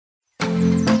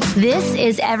This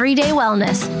is Everyday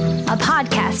Wellness, a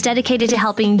podcast dedicated to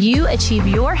helping you achieve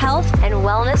your health and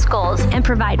wellness goals and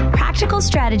provide practical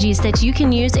strategies that you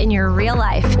can use in your real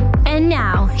life. And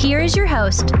now, here is your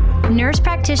host, nurse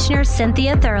practitioner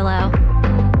Cynthia Thurlow.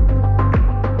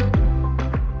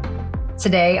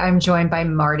 Today, I'm joined by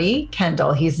Marty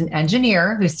Kendall. He's an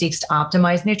engineer who seeks to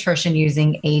optimize nutrition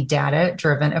using a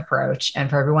data-driven approach. And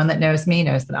for everyone that knows me,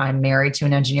 knows that I'm married to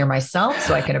an engineer myself,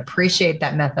 so I can appreciate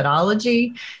that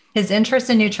methodology. His interest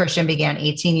in nutrition began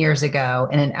 18 years ago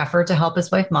in an effort to help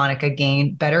his wife, Monica,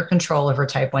 gain better control over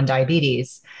type 1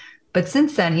 diabetes. But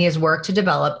since then, he has worked to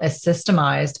develop a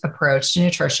systemized approach to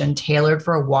nutrition tailored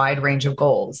for a wide range of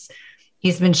goals.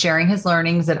 He's been sharing his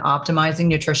learnings at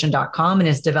optimizingnutrition.com and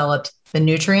has developed the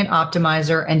Nutrient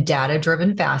Optimizer and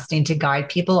data-driven fasting to guide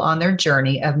people on their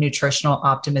journey of nutritional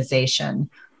optimization.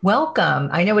 Welcome.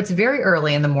 I know it's very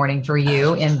early in the morning for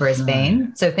you in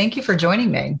Brisbane, so thank you for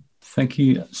joining me. Thank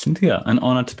you, Cynthia. An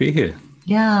honor to be here.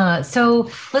 Yeah. So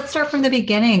let's start from the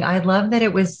beginning. I love that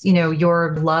it was,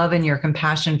 your love and your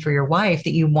compassion for your wife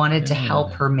that you wanted to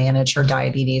help her manage her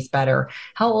diabetes better.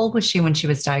 How old was she when she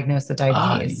was diagnosed with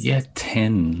diabetes?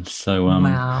 10. So,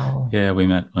 wow. Yeah, we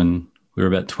met when we were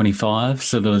about 25.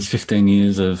 So there was 15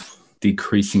 years of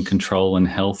decreasing control and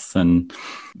health, and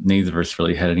neither of us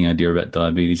really had any idea about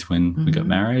diabetes when we got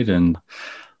married. And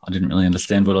I didn't really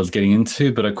understand what I was getting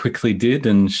into, but I quickly did.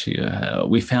 And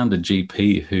we found a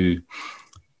GP who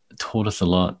taught us a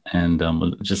lot and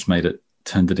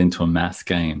turned it into a math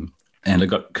game. And I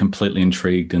got completely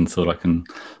intrigued and thought I can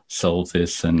solve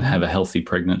this and have a healthy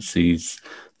pregnancies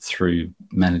through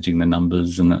managing the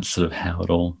numbers. And that's sort of how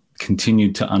it all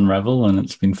continued to unravel. And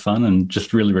it's been fun and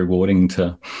just really rewarding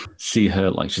to see her.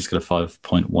 Like, she's got a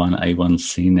 5.1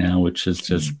 A1C now, which is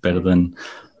just better than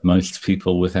most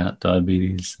people without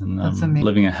diabetes, and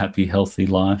living a happy, healthy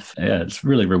life. Yeah, it's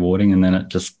really rewarding. And then it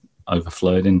just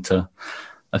overflowed into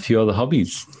a few other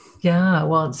hobbies. Yeah,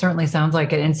 well, it certainly sounds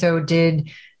like it. And so did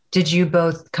you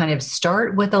both kind of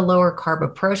start with a lower carb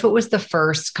approach? What was the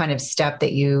first kind of step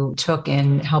that you took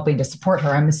in helping to support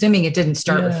her? I'm assuming it didn't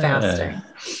start with fasting.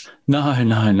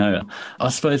 No. I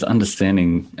suppose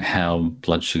understanding how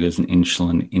blood sugars and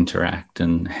insulin interact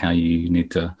and how you need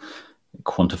to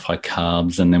quantify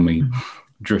carbs, and then we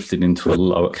drifted into a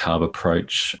lower carb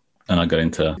approach, and I got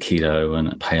into keto and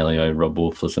paleo. Rob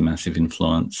Wolf was a massive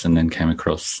influence, and then came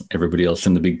across everybody else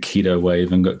in the big keto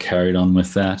wave and got carried on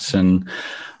with that. And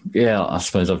yeah, I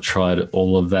suppose I've tried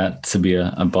all of that to be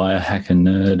a biohacker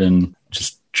nerd and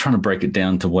just trying to break it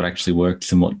down to what actually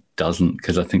works and what doesn't,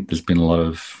 because I think there's been a lot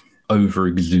of over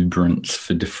exuberance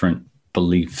for different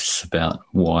beliefs about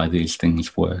why these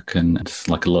things work, and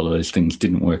like a lot of those things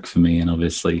didn't work for me. And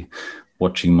obviously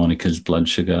watching Monica's blood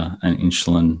sugar and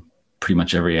insulin pretty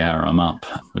much every hour I'm up,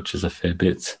 which is a fair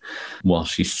bit, while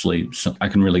she sleeps, I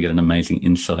can really get an amazing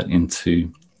insight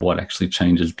into what actually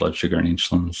changes blood sugar and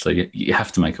insulin. So you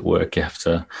have to make it work. You have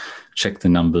to check the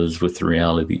numbers with the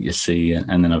reality that you see,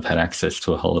 and then I've had access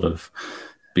to a whole lot of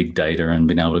big data and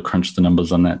been able to crunch the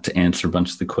numbers on that to answer a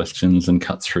bunch of the questions and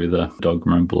cut through the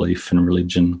dogma and belief and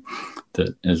religion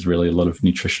that is really a lot of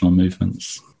nutritional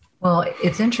movements. Well,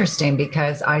 it's interesting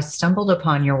because I stumbled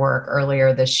upon your work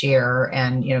earlier this year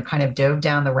and, kind of dove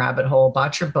down the rabbit hole,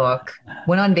 bought your book,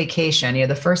 went on vacation,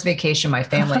 the first vacation my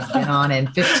family's been on in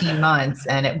 15 months.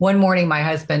 And one morning, my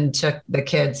husband took the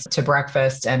kids to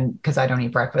breakfast, and because I don't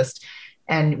eat breakfast.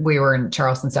 And we were in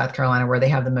Charleston, South Carolina, where they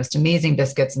have the most amazing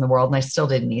biscuits in the world. And I still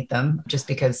didn't eat them just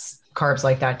because carbs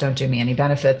like that don't do me any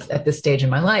benefits at this stage in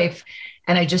my life.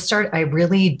 And I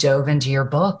really dove into your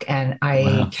book, and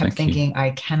I kept thinking,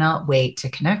 I cannot wait to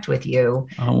connect with you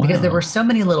because there were so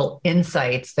many little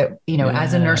insights that,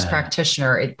 as a nurse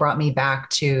practitioner, it brought me back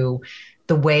to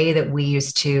the way that we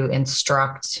used to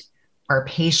instruct our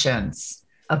patients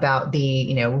about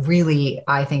the, really,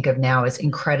 I think of now as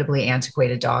incredibly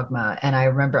antiquated dogma. And I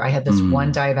remember I had this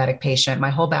one diabetic patient. My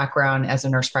whole background as a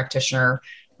nurse practitioner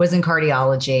was in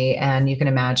cardiology. And you can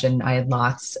imagine I had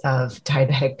lots of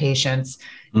diabetic patients.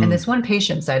 And this one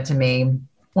patient said to me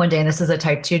one day, and this is a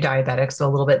type 2 diabetic, so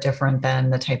a little bit different than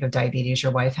the type of diabetes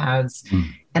your wife has.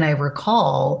 And I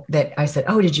recall that I said,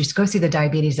 "Oh, did you go see the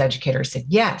diabetes educator?" He said,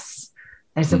 "Yes."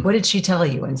 And I said, "What did she tell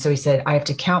you?" And so he said, "I have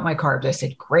to count my carbs." I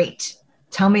said, "Great.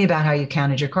 Tell me about how you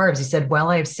counted your carbs." He said,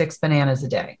 "Well, I have 6 bananas a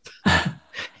day."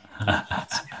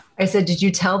 I said, "Did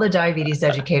you tell the diabetes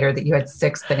educator that you had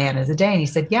 6 bananas a day?" And he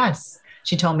said, "Yes.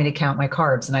 She told me to count my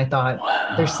carbs." And I thought,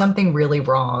 there's something really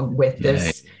wrong with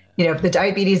this. If the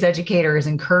diabetes educator is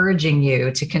encouraging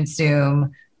you to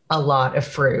consume a lot of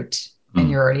fruit and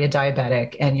you're already a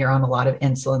diabetic and you're on a lot of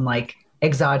insulin, like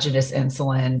exogenous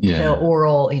insulin, Yeah. pill,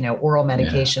 oral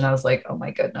medication. I was like, oh my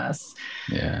goodness.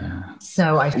 Yeah.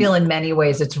 So I feel in many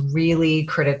ways it's really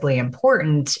critically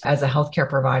important as a healthcare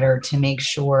provider to make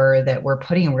sure that we're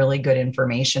putting really good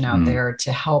information out there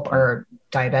to help our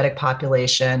diabetic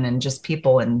population and just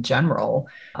people in general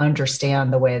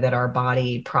understand the way that our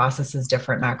body processes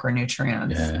different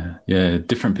macronutrients. Yeah. Yeah.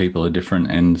 Different people are different.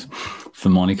 And for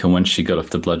Monica, when she got off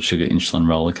the blood sugar insulin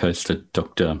roller coaster,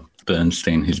 Dr.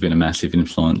 Bernstein, who's been a massive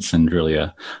influence and really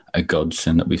a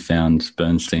godsend that we found,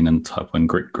 Bernstein and the Type 1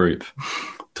 group,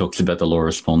 talks about the law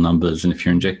of small numbers. And if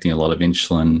you're injecting a lot of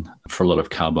insulin for a lot of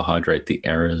carbohydrate, the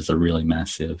errors are really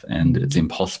massive, and it's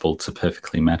impossible to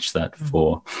perfectly match that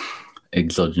for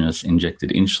exogenous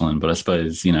injected insulin. But I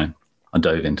suppose, I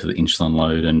dove into the insulin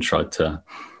load and tried to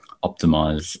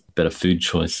optimize better food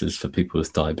choices for people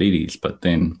with diabetes. But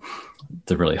then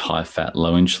the really high fat,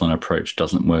 low insulin approach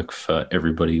doesn't work for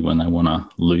everybody when they want to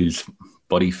lose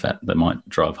body fat. They might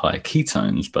drive higher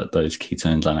ketones, but those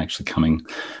ketones aren't actually coming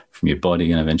from your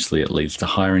body, and eventually it leads to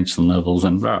higher insulin levels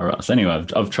and So anyway,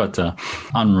 I've tried to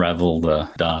unravel the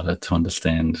data to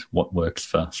understand what works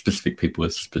for specific people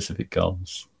with specific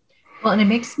goals. Well, and it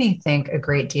makes me think a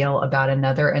great deal about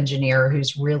another engineer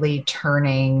who's really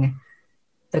turning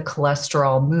the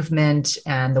cholesterol movement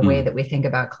and the way that we think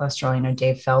about cholesterol,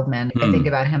 Dave Feldman. I think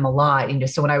about him a lot.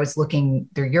 So when I was looking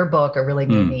through your book, it really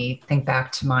made me think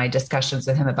back to my discussions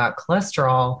with him about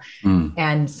cholesterol.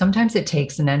 And sometimes it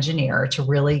takes an engineer to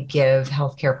really give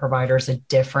healthcare providers a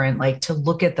different, to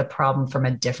look at the problem from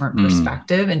a different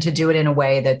perspective, and to do it in a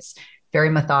way that's very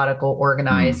methodical,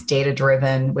 organized,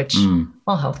 data-driven, which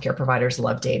all healthcare providers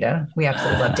love data. We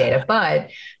absolutely love data.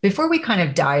 But before we kind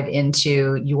of dive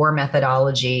into your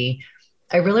methodology,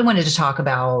 I really wanted to talk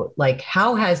about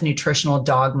how has nutritional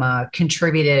dogma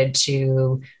contributed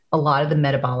to a lot of the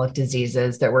metabolic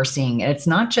diseases that we're seeing? And it's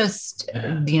not just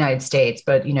the United States,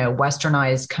 but,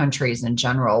 westernized countries in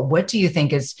general. What do you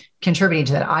think is contributing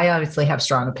to that? I obviously have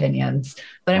strong opinions,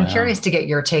 but I'm curious to get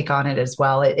your take on it as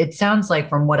well. It sounds like,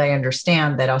 from what I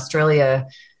understand, that Australia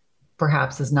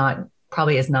perhaps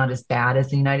probably is not as bad as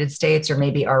the United States, or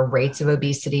maybe our rates of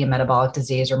obesity and metabolic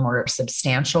disease are more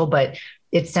substantial, but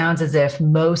it sounds as if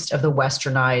most of the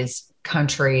westernized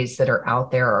countries that are out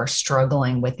there are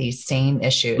struggling with these same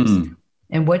issues.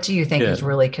 And what do you think has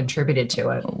really contributed to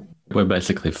it? We're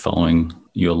basically following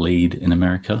your lead in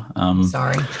America.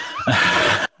 Sorry.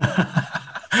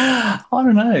 I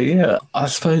don't know. Yeah. I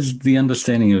suppose the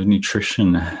understanding of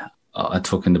nutrition, I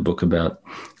talk in the book about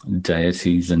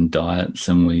deities and diets,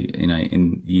 and we,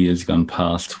 in years gone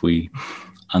past, we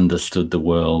understood the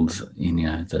world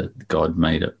that God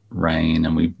made it rain,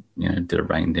 and we did a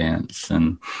rain dance,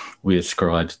 and we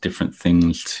ascribed different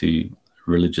things to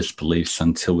religious beliefs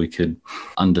until we could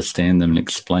understand them and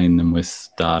explain them with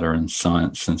data and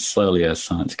science. And slowly our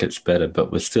science gets better,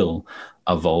 but we're still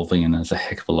evolving, and there's a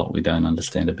heck of a lot we don't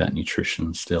understand about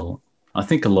nutrition still. I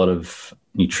think a lot of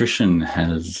nutrition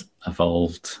has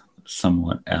evolved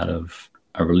somewhat out of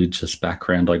a religious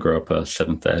background. I grew up a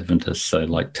Seventh-day Adventist, so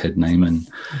like Ted Naiman,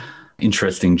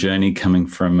 interesting journey coming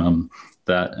from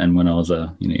that. And when I was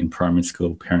in primary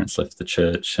school, parents left the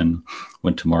church and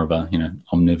went to more of a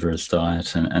omnivorous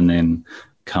diet, and then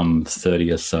come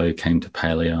 30 or so came to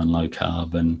paleo and low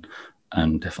carb, and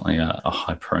definitely a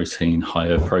higher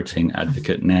protein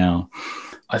advocate now.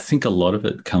 I think a lot of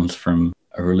it comes from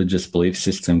a religious belief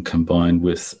system combined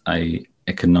with a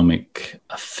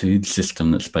food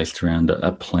system that's based around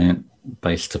a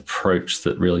plant-based approach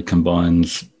that really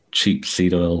combines cheap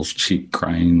seed oils, cheap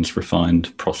grains,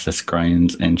 refined processed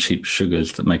grains, and cheap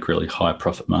sugars that make really high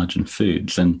profit margin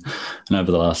foods. And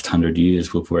over the last 100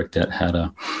 years, we've worked out how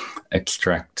to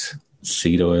extract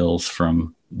seed oils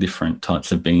from different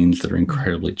types of beans that are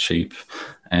incredibly cheap.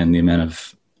 And the amount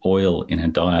of oil in a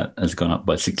diet has gone up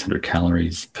by 600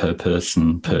 calories per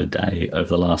person per day over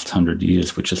the last 100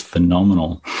 years, which is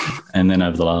phenomenal. And then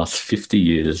over the last 50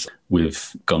 years, we've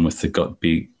gone with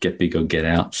the get big or get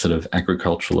out sort of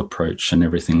agricultural approach, and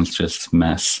everything's just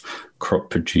mass crop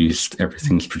produced.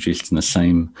 Everything's produced in the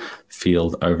same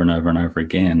field over and over and over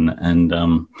again. And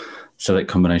so that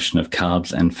combination of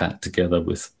carbs and fat together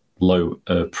with low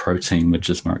protein, which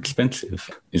is more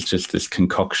expensive, is just this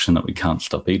concoction that we can't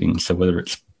stop eating. So whether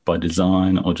it's by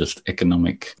design or just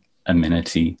economic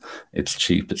amenity, it's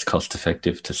cheap, it's cost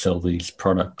effective to sell these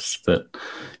products that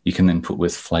you can then put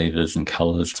with flavors and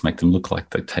colors to make them look like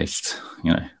they taste,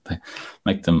 they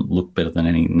make them look better than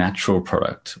any natural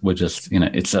product. We're just,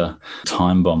 it's a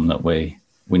time bomb that we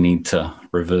need to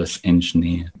reverse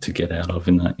engineer to get out of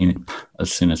in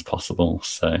as soon as possible.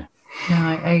 So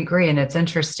yeah, I agree. And it's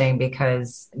interesting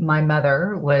because my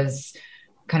mother was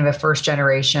kind of a first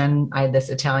generation. I had this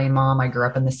Italian mom. I grew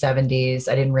up in the 70s.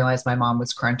 I didn't realize my mom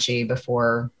was crunchy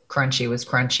before crunchy was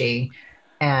crunchy.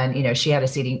 And, she had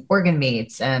us eating organ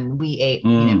meats, and we ate,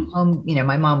 home,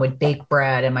 my mom would bake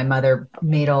bread, and my mother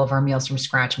made all of our meals from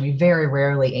scratch, and we very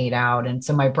rarely ate out. And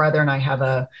so my brother and I have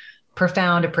a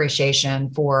profound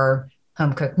appreciation for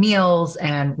home cooked meals,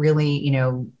 and really,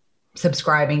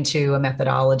 subscribing to a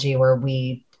methodology where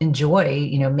we enjoy,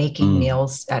 making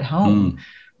meals at home.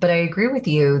 But I agree with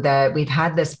you that we've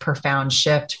had this profound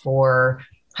shift for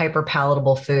hyper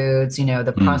palatable foods.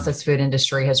 The processed food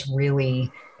industry has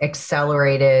really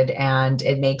accelerated, and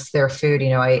it makes their food,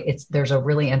 there's a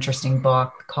really interesting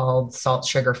book called Salt,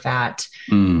 Sugar, Fat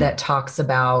that talks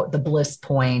about the bliss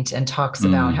point and talks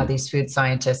about how these food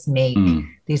scientists make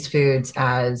these foods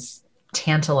as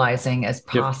tantalizing as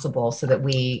possible, so that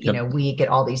we, we get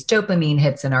all these dopamine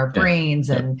hits in our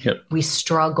brains, and we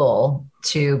struggle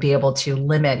to be able to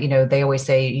limit, they always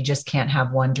say you just can't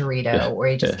have one Dorito or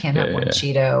you just can't have one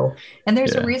Cheeto. And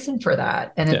there's a reason for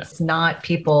that. And it's not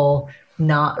people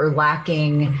not or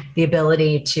lacking the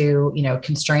ability to,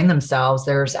 constrain themselves.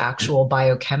 There's actual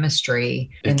biochemistry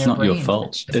in their brains. It's not your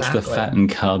fault. It's the fat and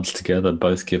carbs together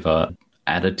both give a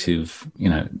additive,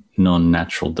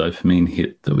 non-natural dopamine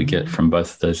hit that we get from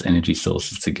both of those energy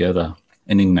sources together.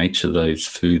 And in nature, those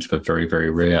foods were very, very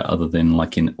rare, other than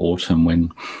like in autumn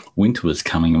when winter was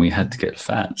coming and we had to get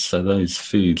fat. So those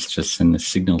foods just send the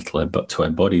signal to our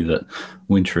body that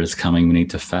winter is coming. We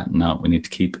need to fatten up. We need to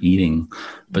keep eating.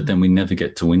 But then we never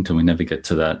get to winter. We never get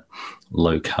to that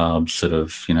low carb sort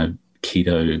of,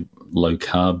 keto low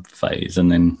carb phase.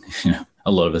 And then,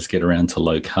 a lot of us get around to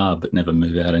low carb, but never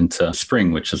move out into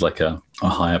spring, which is like a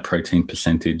higher protein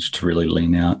percentage to really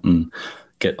lean out and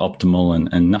get optimal,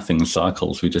 and nothing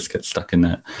cycles. We just get stuck in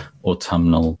that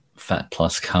autumnal fat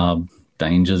plus carb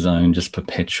danger zone just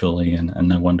perpetually. And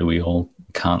no wonder we all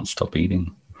can't stop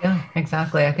eating. Yeah,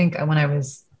 exactly. I think when I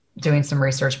was doing some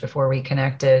research before we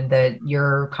connected, that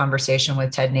your conversation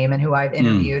with Ted Naiman, who I've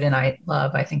interviewed and I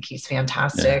love, I think he's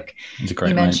fantastic. Yeah, he's a great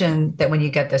He mate. mentioned that when you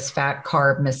get this fat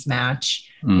carb mismatch,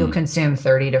 you'll consume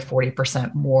 30 to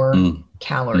 40% more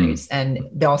calories.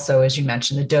 And also, as you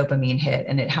mentioned, the dopamine hit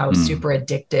and how super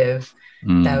addictive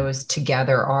those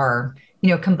together are,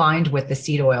 combined with the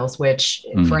seed oils, which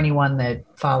for anyone that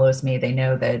follows me, they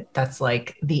know that that's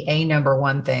like the number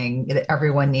one thing that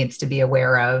everyone needs to be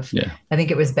aware of. Yeah. I think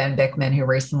it was Ben Bickman who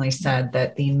recently said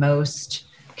that the most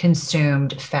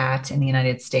consumed fat in the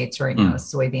United States right now is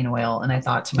soybean oil. And I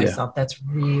thought to myself, that's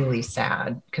really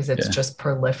sad because it's just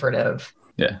proliferative.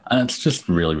 Yeah, and it's just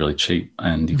really, really cheap.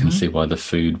 And you can see why the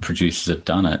food producers have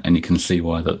done it. And you can see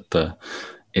why the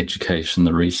education,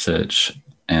 the research,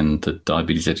 and the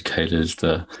diabetes educators,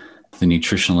 the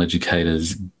nutritional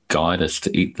educators guide us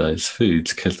to eat those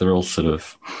foods, because they're all sort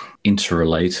of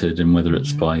interrelated. And whether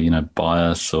it's by,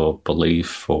 bias or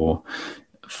belief or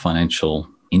financial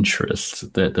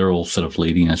interest, they're all sort of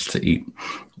leading us to eat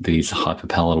these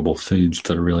hyperpalatable foods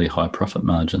that are really high profit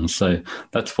margins. So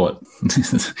that's what,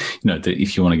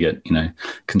 if you want to get,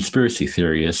 conspiracy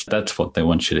theorists, that's what they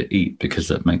want you to eat, because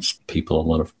it makes people a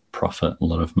lot of profit, a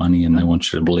lot of money, and they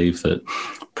want you to believe that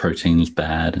protein's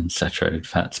bad and saturated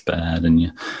fat's bad.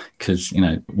 And because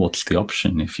what's the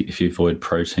option? If you avoid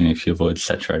protein, if you avoid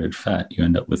saturated fat, you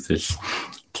end up with this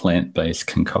plant-based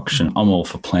concoction. I'm all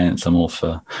for plants. I'm all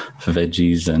for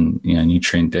veggies and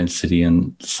nutrient density,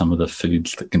 and some of the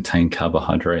foods that contain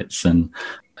carbohydrates and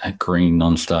green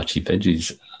non-starchy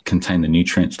veggies contain the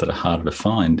nutrients that are harder to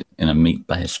find in a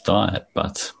meat-based diet.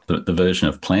 But the version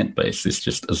of plant-based is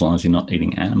just, as long as you're not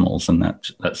eating animals, and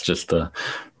that's just the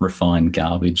refined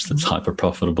garbage that's hyper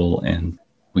profitable, and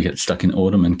we get stuck in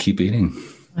autumn and keep eating.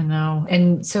 I know.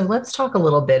 And so let's talk a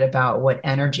little bit about what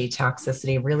energy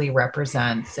toxicity really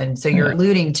represents. And so you're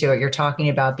alluding to it. You're talking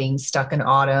about being stuck in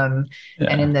autumn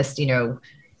and in this,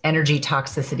 energy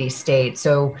toxicity state.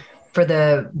 So for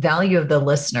the value of the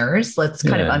listeners, let's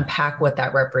kind of unpack what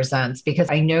that represents,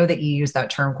 because I know that you use that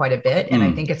term quite a bit. And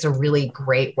I think it's a really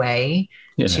great way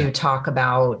to talk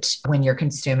about when you're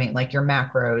consuming, like your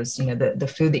macros, the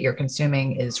food that you're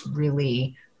consuming is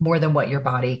really more than what your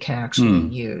body can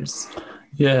actually use.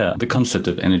 Yeah, the concept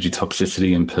of energy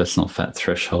toxicity and personal fat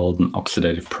threshold and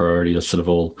oxidative priority are sort of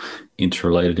all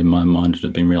interrelated in my mind. It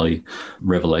has been really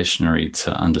revelationary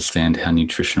to understand how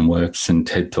nutrition works. And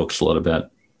Ted talks a lot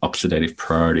about oxidative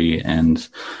priority and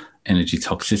energy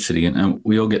toxicity. And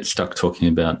we all get stuck talking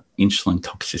about, insulin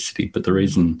toxicity. But the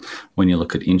reason when you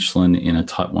look at insulin in a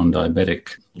type 1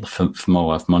 diabetic, for my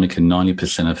wife, Monica,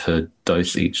 90% of her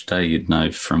dose each day, you'd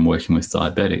know from working with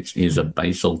diabetics, is a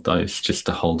basal dose just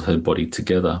to hold her body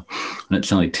together. And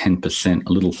it's only 10%,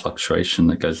 a little fluctuation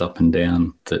that goes up and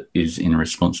down that is in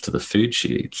response to the food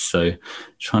she eats. So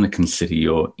trying to consider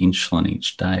your insulin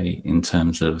each day in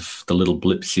terms of the little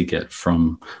blips you get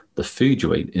from the food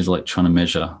you eat is like trying to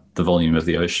measure the volume of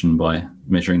the ocean by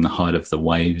measuring the height of the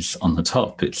waves on the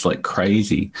top. It's like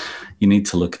crazy. You need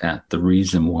to look at the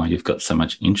reason why you've got so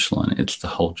much insulin. It's to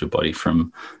hold your body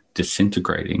from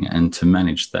disintegrating. And to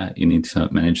manage that, you need to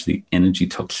manage the energy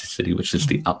toxicity, which is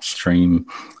the upstream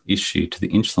issue to the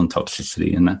insulin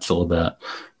toxicity. And that's all about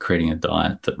creating a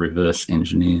diet that reverse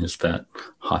engineers that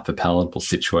hyperpalatable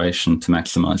situation to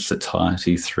maximize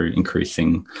satiety through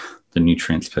increasing the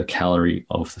nutrients per calorie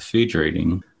of the food you're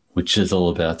eating, which is all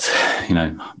about,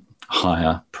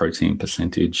 higher protein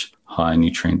percentage, higher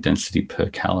nutrient density per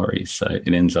calorie. So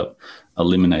it ends up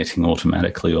eliminating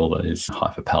automatically all those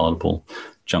hyperpalatable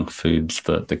junk foods,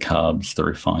 the carbs, the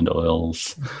refined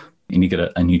oils, and you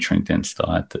get a nutrient-dense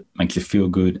diet that makes you feel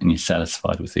good and you're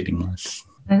satisfied with eating less.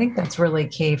 I think that's really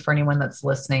key for anyone that's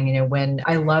listening. When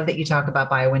I love that you talk about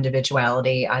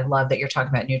bioindividuality, I love that you're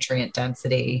talking about nutrient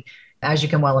density. As you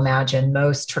can well imagine,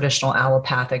 most traditional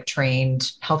allopathic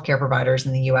trained healthcare providers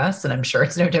in the US, and I'm sure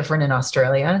it's no different in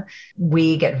Australia,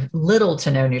 we get little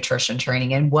to no nutrition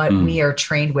training. And what we are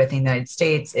trained with in the United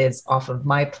States is off of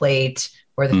my plate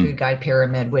or the food guide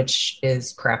pyramid, which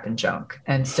is crap and junk.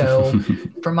 And so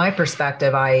from my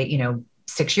perspective, I,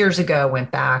 6 years ago,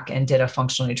 went back and did a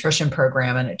functional nutrition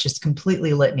program, and it just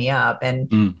completely lit me up.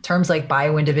 And terms like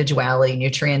bioindividuality,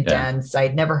 nutrient dense,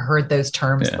 I'd never heard those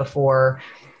terms before.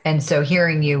 And so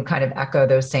hearing you kind of echo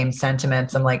those same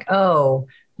sentiments, I'm like, oh,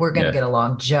 we're going to get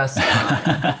along just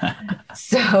fine.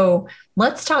 So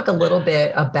let's talk a little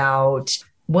bit about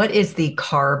what is the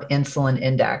carb insulin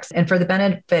index. And for the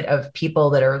benefit of people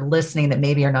that are listening that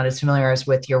maybe are not as familiar as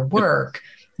with your work,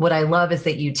 what I love is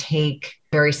that you take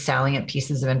very salient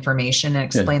pieces of information and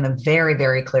explain them very,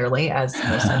 very clearly, as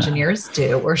most engineers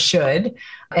do or should.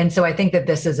 And so I think that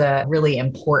this is a really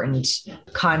important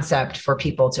concept for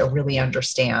people to really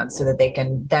understand so that they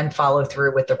can then follow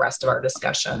through with the rest of our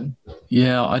discussion.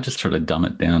 Yeah, I just try to dumb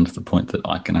it down to the point that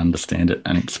I can understand it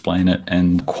and explain it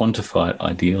and quantify it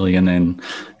ideally, and then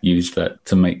use that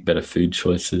to make better food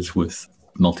choices with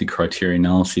multi-criteria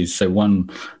analyses. So one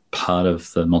part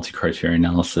of the multi-criteria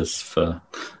analysis for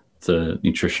the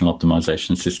nutritional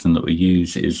optimization system that we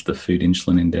use is the food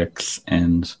insulin index.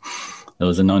 And there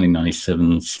was a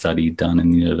 1997 study done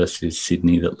in the University of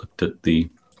Sydney that looked at the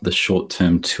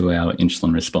short-term 2-hour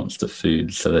insulin response to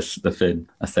food. So they fed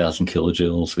 1,000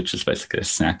 kilojoules, which is basically a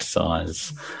snack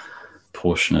size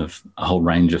portion of a whole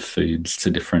range of foods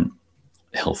to different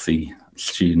healthy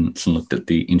students, and looked at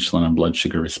the insulin and blood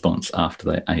sugar response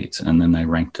after they ate. And then they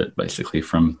ranked it basically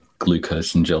from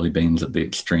glucose and jelly beans at the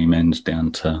extreme end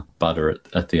down to butter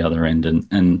at the other end.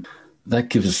 And that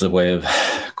gives us a way of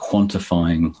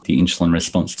quantifying the insulin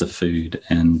response to food.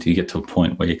 And you get to a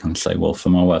point where you can say, well, for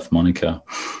my wife, Monica,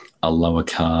 a lower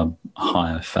carb,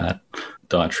 higher fat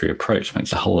dietary approach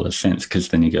makes a whole lot of sense, because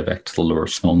then you go back to the law of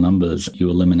small numbers, you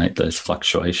eliminate those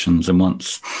fluctuations. And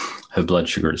once her blood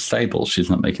sugar is stable, she's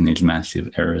not making these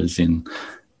massive errors in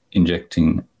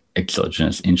injecting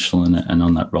exogenous insulin and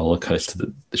on that roller coaster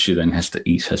that she then has to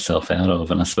eat herself out of.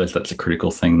 And I suppose that's a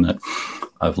critical thing that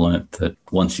I've learned, that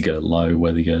once you go low,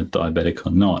 whether you're diabetic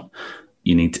or not,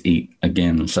 you need to eat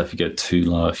again. So if you go too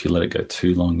low, if you let it go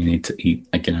too long, you need to eat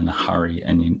again in a hurry,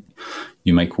 and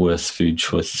you make worse food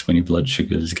choices when your blood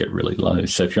sugars get really low.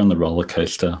 So if you're on the roller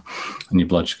coaster and your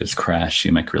blood sugars crash,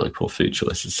 you make really poor food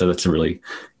choices. So that's a really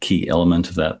key element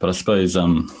of that. But I suppose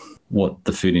what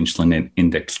the food insulin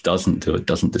index doesn't do, it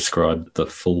doesn't describe the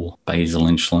full basal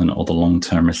insulin or the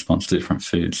long-term response to different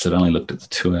foods. So it only looked at the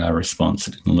 2-hour response.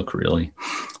 It didn't look really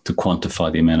to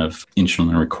quantify the amount of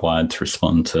insulin required to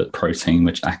respond to protein,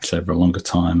 which acts over a longer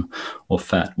time, or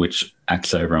fat, which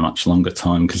acts over a much longer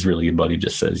time, because really your body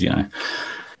just says,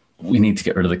 we need to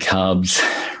get rid of the carbs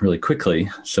really quickly,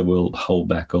 so we'll hold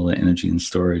back all the energy and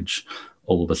storage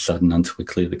all of a sudden until we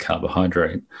clear the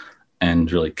carbohydrate.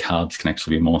 And really, carbs can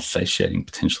actually be more satiating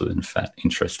potentially than fat,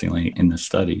 interestingly, in the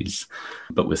studies.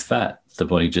 But with fat, the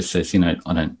body just says,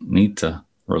 I don't need to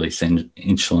release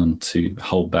insulin to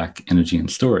hold back energy and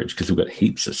storage, because we've got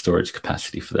heaps of storage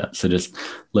capacity for that. So just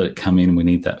let it come in. We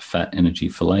need that fat energy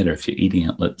for later. If you're eating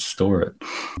it, let's store it.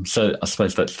 So I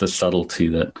suppose that's the subtlety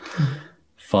that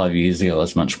 5 years ago I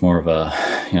was much more of a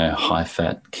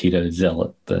high-fat keto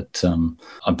zealot, that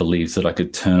I believed that I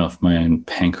could turn off my own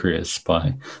pancreas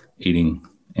by eating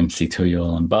MCT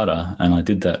oil and butter. And I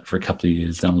did that for a couple of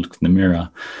years. Then I looked in the mirror.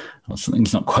 Well,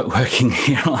 something's not quite working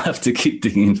here. I'll have to keep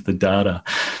digging into the data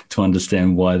to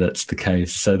understand why that's the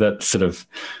case. So that's sort of,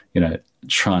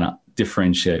 trying to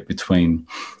differentiate between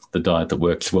the diet that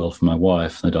works well for my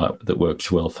wife and the diet that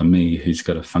works well for me, who's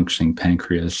got a functioning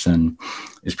pancreas and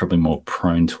is probably more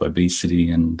prone to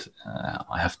obesity. And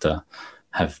I have to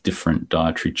have different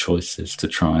dietary choices to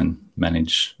try and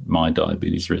manage my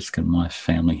diabetes risk and my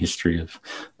family history of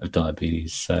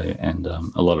diabetes. So, and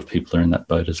a lot of people are in that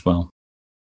boat as well.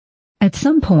 At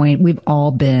some point, we've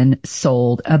all been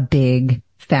sold a big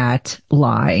fat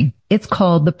lie. It's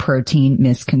called the protein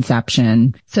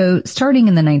misconception. So starting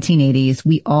in the 1980s,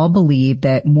 we all believed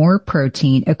that more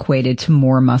protein equated to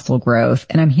more muscle growth.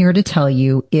 And I'm here to tell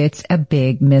you it's a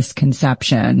big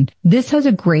misconception. This has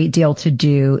a great deal to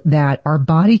do that our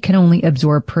body can only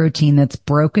absorb protein that's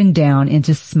broken down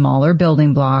into smaller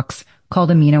building blocks called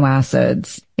amino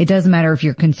acids. It doesn't matter if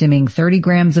you're consuming 30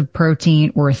 grams of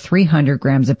protein or 300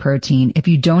 grams of protein. If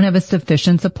you don't have a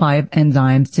sufficient supply of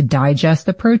enzymes to digest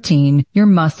the protein, your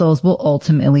muscles will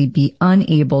ultimately be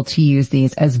unable to use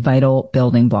these as vital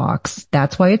building blocks.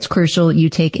 That's why it's crucial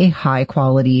you take a high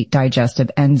quality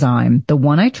digestive enzyme. The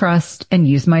one I trust and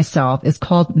use myself is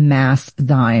called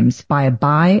Masszymes by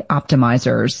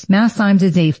Optimizers. Masszymes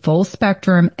is a full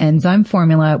spectrum enzyme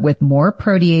formula with more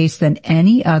protease than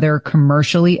any other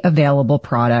commercially available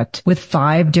product, with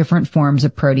 5 different forms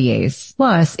of protease.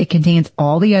 Plus, it contains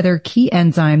all the other key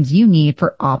enzymes you need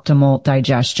for optimal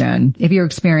digestion. If you're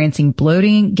experiencing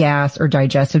bloating, gas, or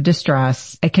digestive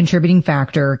distress, a contributing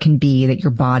factor can be that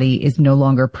your body is no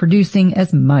longer producing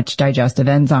as much digestive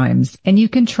enzymes. And you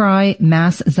can try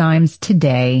Masszymes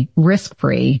today,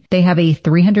 risk-free. They have a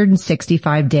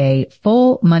 365-day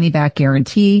full money-back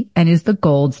guarantee and is the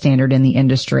gold standard in the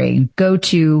industry. Go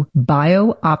to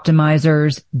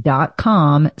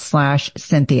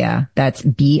bioptimizers.com/Cynthia. That's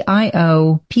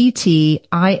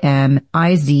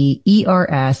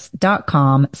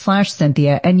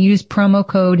bioptimizers.com/Cynthia and use promo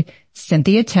code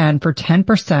Cynthia10 for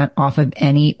 10% off of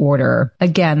any order.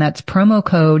 Again, that's promo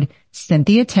code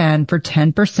Cynthia10 for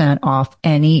 10% off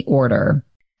any order.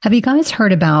 Have you guys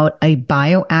heard about a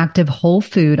bioactive whole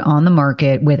food on the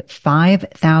market with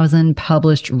 5,000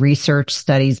 published research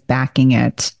studies backing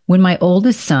it? When my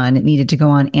oldest son needed to go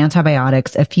on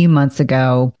antibiotics a few months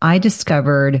ago, I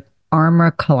discovered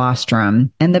Armra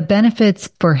colostrum, and the benefits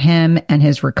for him and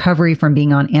his recovery from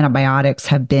being on antibiotics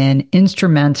have been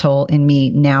instrumental in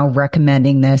me now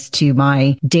recommending this to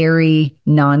my dairy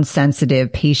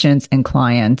non-sensitive patients and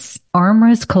clients.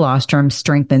 Armra's colostrum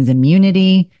strengthens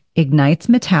immunity, ignites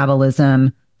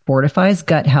metabolism, fortifies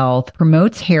gut health,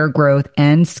 promotes hair growth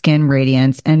and skin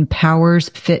radiance, and powers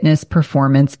fitness,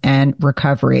 performance, and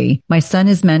recovery. My son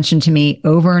has mentioned to me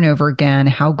over and over again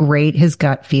how great his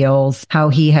gut feels, how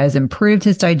he has improved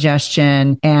his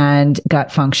digestion and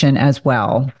gut function as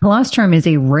well. Colostrum is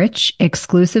a rich,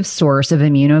 exclusive source of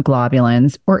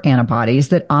immunoglobulins or antibodies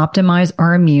that optimize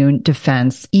our immune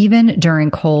defense even during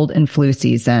cold and flu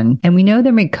season. And we know the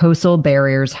mucosal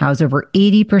barriers house over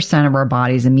 80% of our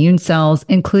body's immune cells,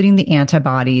 including the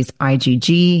antibodies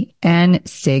IgG and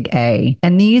Sig-A.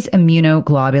 And these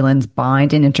immunoglobulins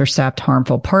bind and intercept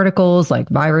harmful particles like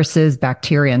viruses,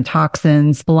 bacteria, and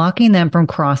toxins, blocking them from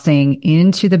crossing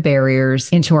into the barriers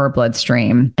into our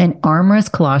bloodstream. And Armra's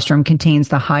colostrum contains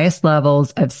the highest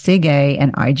levels of Sig-A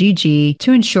and IgG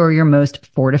to ensure your most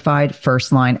fortified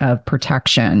first line of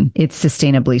protection. It's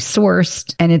sustainably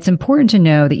sourced, and it's important to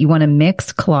know that you want to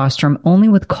mix colostrum only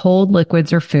with cold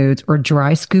liquids or foods or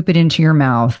dry scoop it into your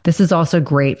mouth. This is also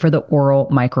great for the oral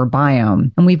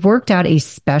microbiome. And we've worked out a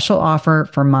special offer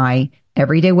for my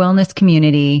Everyday Wellness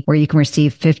community where you can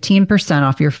receive 15%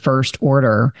 off your first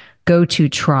order. Go to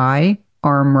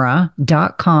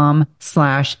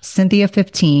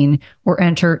tryarmra.com/Cynthia15 or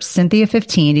enter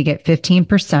Cynthia15 to get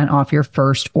 15% off your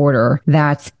first order.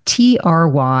 That's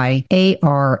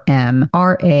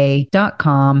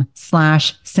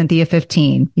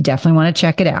tryarmra.com/Cynthia15. You definitely want to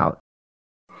check it out.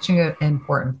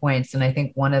 Important points. And I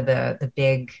think one of the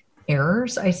big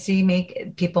errors I see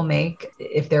people make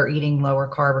if they're eating lower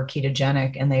carb or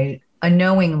ketogenic, and they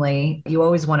unknowingly, you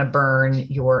always want to burn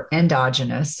your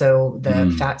endogenous. So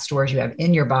the fat stores you have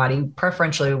in your body,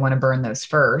 preferentially we want to burn those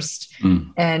first.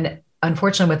 And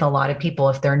unfortunately, with a lot of people,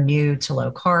 if they're new to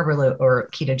low carb or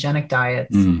ketogenic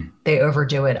diets, they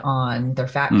overdo it on their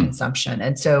fat consumption.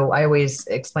 And so I always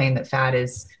explain that fat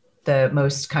is the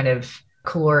most kind of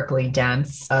calorically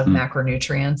dense of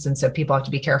macronutrients. And so people have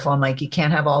to be careful. I'm like, you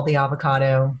can't have all the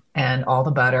avocado, and all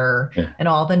the butter and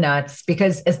all the nuts,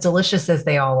 because as delicious as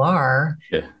they all are,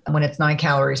 when it's 9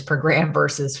 calories per gram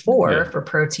versus 4 for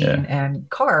protein and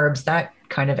carbs, that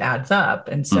kind of adds up.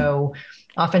 And so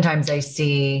oftentimes I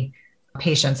see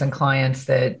patients and clients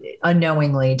that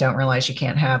unknowingly don't realize you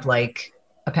can't have like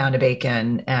a pound of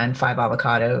bacon and 5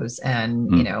 avocados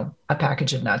and, you know, a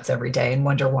package of nuts every day and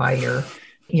wonder why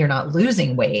you're not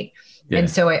losing weight. And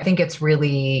so I think it's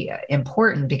really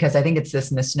important, because I think it's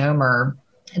this misnomer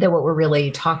that what we're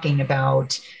really talking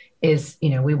about is, you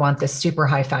know, we want this super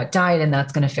high fat diet and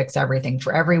that's going to fix everything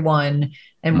for everyone.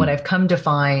 And what I've come to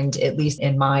find, at least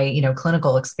in my, you know,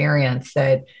 clinical experience,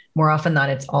 that more often than not,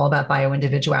 it's all about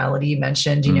bioindividuality. You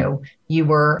mentioned, you know, you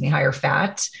were higher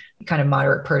fat, kind of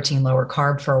moderate protein, lower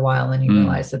carb for a while, and you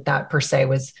realized that that per se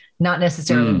was not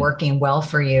necessarily working well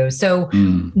for you. So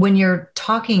when you're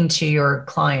talking to your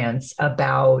clients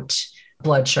about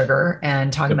blood sugar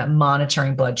and talking about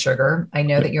monitoring blood sugar, I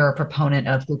know that you're a proponent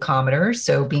of glucometers.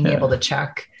 So being able to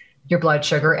check your blood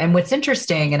sugar. And what's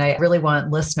interesting, and I really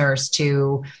want listeners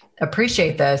to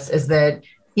appreciate this, is that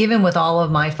even with all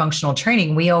of my functional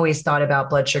training, we always thought about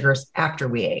blood sugars after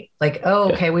we ate. Like,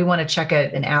 okay, we want to check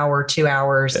it an hour, 2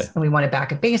 hours, and we want it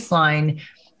back at baseline.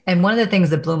 And one of the things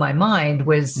that blew my mind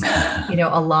was, you know,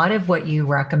 a lot of what you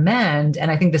recommend, and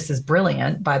I think this is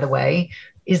brilliant, by the way,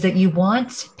 is that you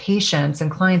want patients and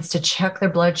clients to check their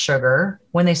blood sugar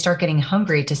when they start getting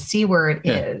hungry to see where it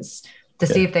is, to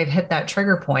see if they've hit that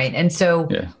trigger point. And so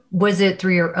was it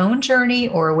through your own journey,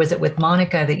 or was it with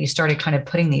Monica that you started kind of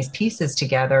putting these pieces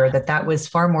together, that was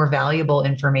far more valuable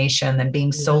information than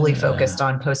being solely focused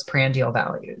on postprandial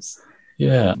values?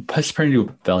 Yeah. Postprandial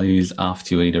values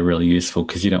after you eat are really useful,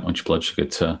 because you don't want your blood sugar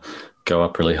to go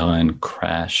up really high and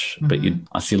crash. But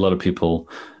I see a lot of people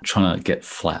trying to get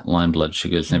flatline blood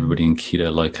sugars, and everybody in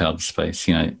keto low carb space,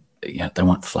 you know, they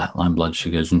want flatline blood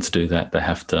sugars. And to do that, they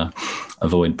have to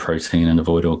avoid protein and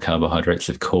avoid all carbohydrates,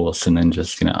 of course. And then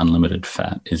just, you know, unlimited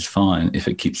fat is fine if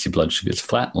it keeps your blood sugars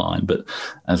flatline. But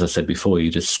as I said before,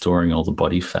 you're just storing all the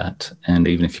body fat. And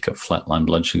even if you've got flatline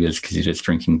blood sugars because you're just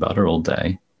drinking butter all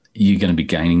day, you're going to be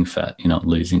gaining fat. You're not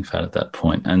losing fat at that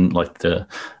point. And like the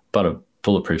butter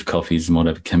bulletproof coffees and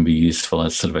whatever can be useful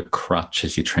as sort of a crutch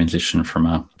as you transition from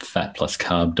a fat plus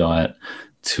carb diet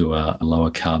to a lower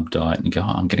carb diet, and you go,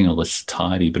 I'm getting all this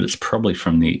satiety, but it's probably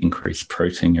from the increased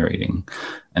protein you're eating.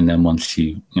 And then once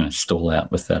you stall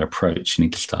out with that approach, you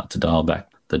need to start to dial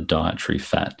back the dietary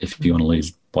fat if you want to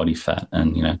lose body fat.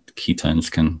 And, you know,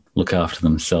 ketones can look after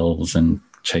themselves, and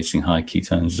chasing high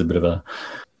ketones is a bit of a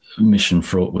mission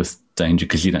fraught with danger,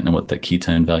 because you don't know what the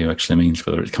ketone value actually means,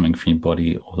 whether it's coming from your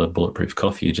body or the bulletproof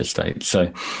coffee you just ate. So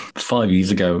 5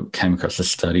 years ago, came across a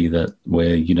study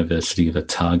where University of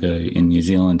Otago in New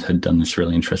Zealand had done this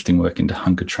really interesting work into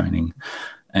hunger training,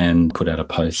 and put out a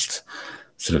post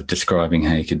sort of describing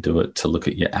how you could do it to look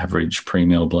at your average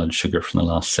pre-meal blood sugar from the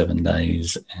last 7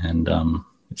 days, and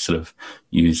sort of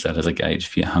use that as a gauge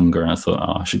for your hunger. And I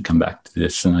thought, I should come back to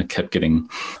this. And I kept getting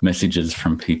messages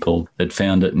from people that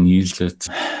found it and used it.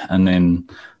 And then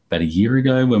about a year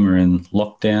ago, when we were in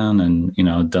lockdown and, you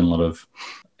know, I'd done a lot of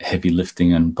heavy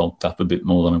lifting and bulked up a bit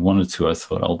more than I wanted to, I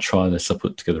thought, I'll try this. I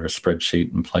put together a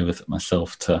spreadsheet and play with it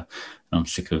myself I'm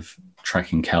sick of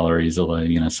tracking calories, although,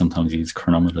 you know, sometimes you use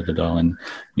chronometer to dial in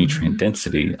nutrient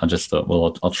density. I just thought,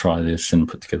 well, I'll try this, and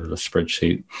put together the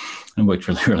spreadsheet, and it worked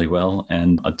really, really well.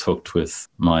 And I talked with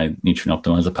my nutrient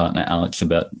optimizer partner, Alex,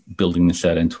 about building this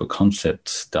out into a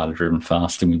concept, data-driven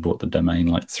fasting. We bought the domain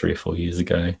like 3 or 4 years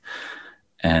ago.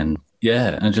 And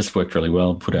it just worked really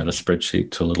well. Put out a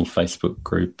spreadsheet to a little Facebook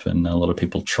group, and a lot of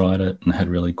people tried it and had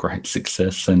really great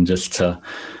success. And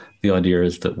the idea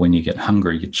is that when you get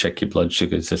hungry, you check your blood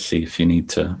sugars to see if you need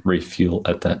to refuel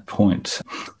at that point,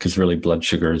 because really blood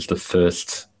sugar is the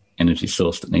first energy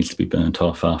source that needs to be burnt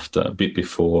off after a bit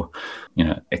before, you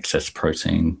know, excess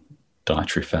protein,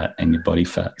 dietary fat, and your body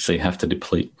fat. So you have to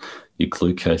deplete your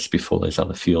glucose before those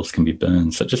other fuels can be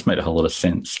burned. So it just made a whole lot of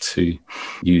sense to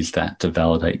use that to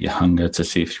validate your hunger, to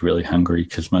see if you're really hungry,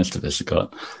 because most of us have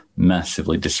got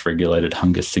massively dysregulated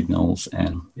hunger signals.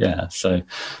 And so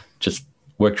just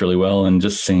worked really well. And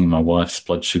just seeing my wife's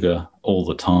blood sugar all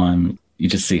the time, you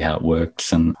just see how it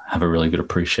works and have a really good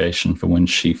appreciation for when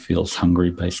she feels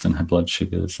hungry based on her blood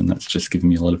sugars. And that's just given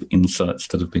me a lot of insights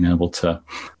that have been able to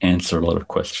answer a lot of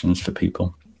questions for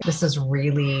people. This is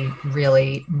really,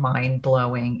 really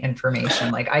mind-blowing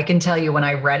information. Like, I can tell you, when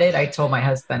I read it, I told my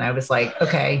husband, I was like,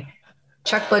 okay,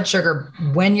 check blood sugar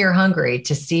when you're hungry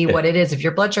to see what it is. If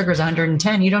your blood sugar is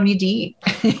 110, you don't need to eat.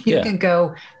 You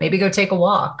can maybe go take a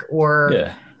walk,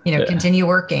 or, continue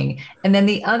working. And then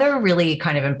the other really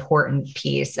kind of important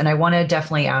piece, and I want to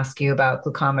definitely ask you about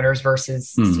glucometers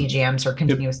versus CGMs or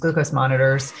continuous glucose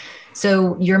monitors.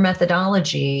 So your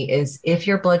methodology is if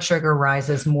your blood sugar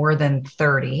rises more than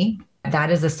 30,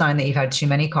 that is a sign that you've had too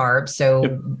many carbs.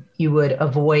 So you would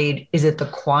avoid, is it the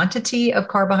quantity of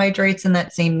carbohydrates in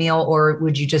that same meal, or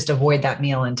would you just avoid that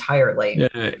meal entirely?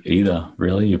 Yeah, either,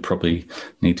 really. You probably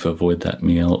need to avoid that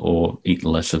meal or eat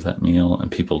less of that meal,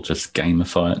 and people just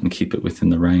gamify it and keep it within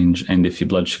the range. And if your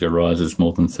blood sugar rises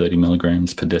more than 30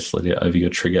 milligrams per deciliter over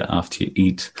your trigger after you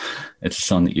eat, it's a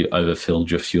sign that you overfilled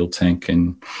your fuel tank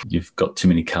and you've got too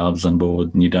many carbs on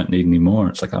board and you don't need any more.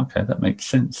 It's like, okay, that makes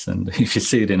sense. And if you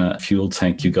see it in a fuel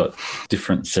tank, you've got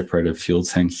different separated fuel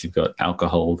tanks. You've got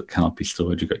alcohol that can't be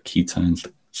stored. You've got ketones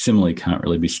that similarly can't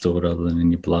really be stored other than in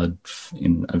your blood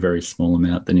in a very small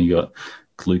amount. Then you've got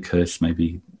glucose,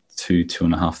 maybe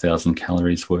 2,500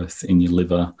 calories worth in your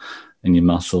liver and your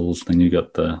muscles. Then you've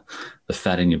got the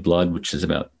fat in your blood, which is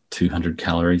about 200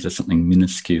 calories or something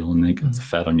minuscule, and then you've got the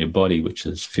fat on your body, which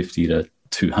is 50 to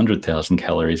 200,000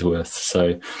 calories worth.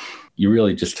 So you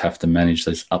really just have to manage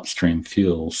those upstream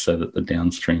fuels so that the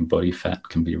downstream body fat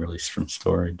can be released from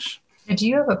storage. Do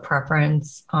you have a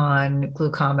preference on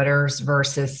glucometers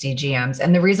versus CGMs?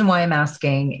 And the reason why I'm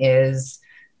asking is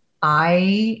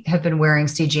I have been wearing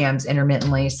CGMs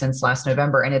intermittently since last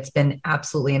November, and it's been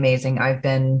absolutely amazing. I've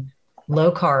been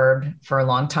low carb for a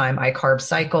long time. I carb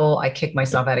cycle. I kick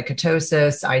myself out of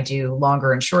ketosis. I do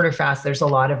longer and shorter fasts. There's a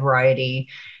lot of variety.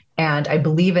 And I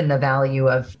believe in the value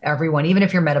of everyone, even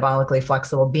if you're metabolically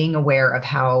flexible, being aware of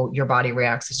how your body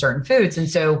reacts to certain foods. And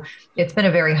so it's been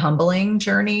a very humbling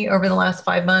journey over the last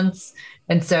 5 months.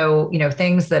 And so,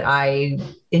 things that I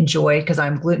enjoyed, because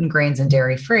I'm gluten, grains, and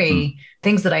dairy free,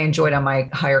 things that I enjoyed on my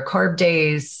higher carb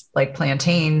days, like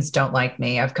plantains, don't like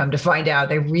me. I've come to find out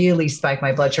they really spike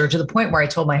my blood sugar to the point where I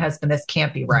told my husband, this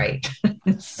can't be right.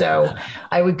 So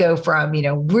I would go from,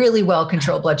 really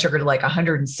well-controlled blood sugar to like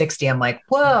 160. I'm like,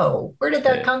 whoa, where did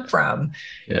that come from?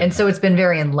 Yeah. And so it's been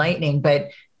very enlightening.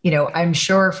 But I'm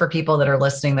sure for people that are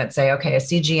listening that say, okay, a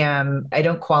CGM, I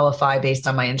don't qualify based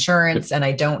on my insurance and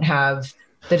I don't have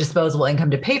the disposable income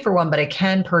to pay for one, but I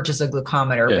can purchase a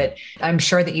glucometer. But I'm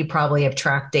sure that you probably have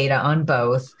tracked data on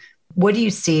both. What do you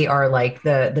see are like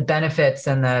the benefits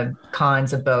and the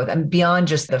cons of both, and beyond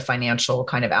just the financial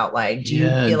kind of outlay? Do you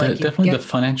feel like definitely the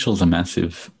financial is a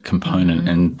massive component,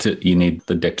 and you need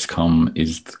the Dexcom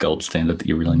is the gold standard that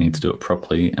you really need to do it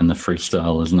properly, and the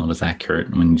freestyle is not as accurate.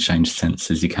 When you change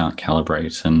sensors, you can't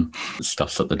calibrate, and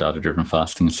stuff's like the data-driven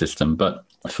fasting system. But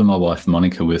for my wife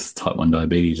Monica with type 1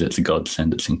 diabetes, it's a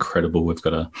godsend. It's incredible. We've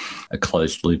got a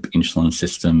closed loop insulin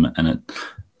system, and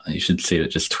you should see it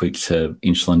just tweaks her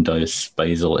insulin dose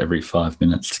basal every 5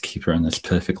 minutes to keep her in this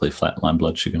perfectly flatline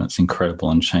blood sugar. And it's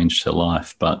incredible and changed her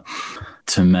life. But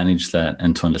to manage that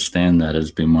and to understand that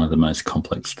has been one of the most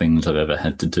complex things I've ever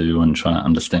had to do, and trying to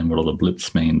understand what all the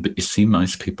blips mean. But you see,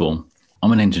 most people,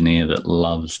 I'm an engineer that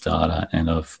loves data,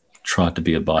 and I've tried to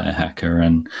be a biohacker,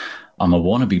 and I'm a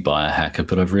wannabe biohacker,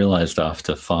 but I've realized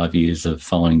after 5 years of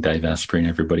following Dave Asprey and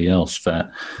everybody else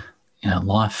that,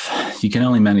 life, you can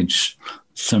only manage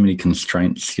so many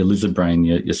constraints. Your lizard brain,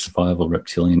 your survival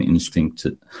reptilian instinct,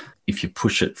 if you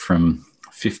push it from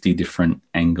 50 different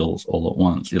angles all at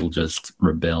once, it'll just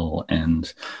rebel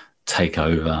and take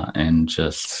over and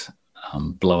just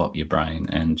blow up your brain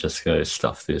and just go,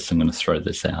 stuff this, I'm going to throw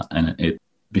this out. And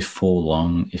before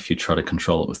long, if you try to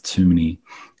control it with too many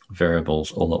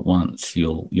variables all at once,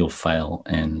 you'll fail.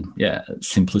 And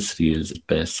simplicity is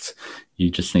best.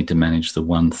 You just need to manage the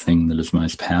one thing that is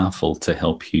most powerful to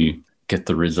help you get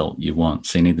the result you want.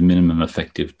 So you need the minimum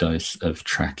effective dose of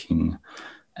tracking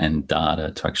and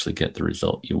data to actually get the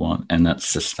result you want. And that's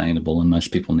sustainable. And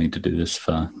most people need to do this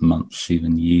for months,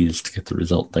 even years, to get the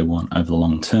result they want over the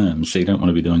long term. So you don't want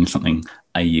to be doing something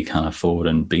A, you can't afford,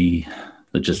 and B,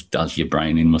 that just does your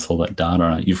brain in with all that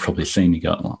data. You've probably seen, you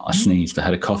go, I sneezed, I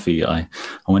had a coffee, I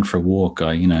went for a walk,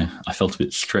 I felt a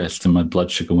bit stressed and my blood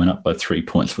sugar went up by 3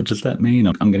 points. What does that mean?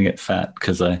 I'm going to get fat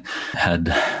because I had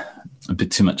a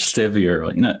bit too much stevia,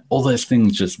 or, all those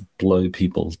things just blow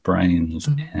people's brains.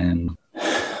 And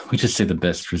we just see the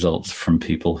best results from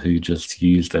people who just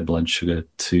use their blood sugar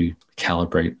to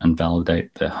calibrate and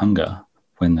validate their hunger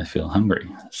when they feel hungry.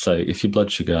 So if your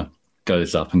blood sugar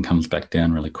goes up and comes back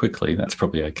down really quickly, that's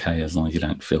probably okay, as long as you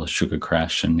don't feel a sugar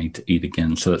crash and need to eat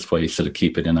again. So that's why you sort of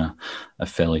keep it in a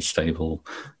fairly stable,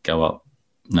 go up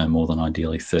no more than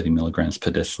ideally 30 milligrams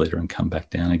per deciliter and come back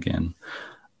down again.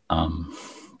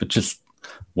 But just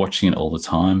watching it all the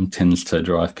time tends to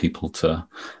drive people to,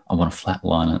 I want to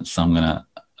flatline it, so I'm going to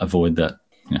avoid that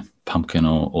pumpkin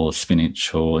or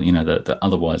spinach or, the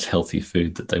otherwise healthy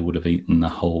food that they would have eaten, the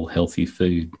whole healthy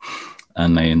food.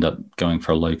 And they end up going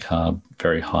for a low-carb,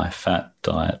 very high-fat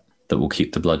diet that will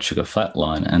keep the blood sugar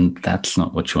flatline. And that's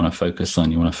not what you want to focus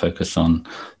on. You want to focus on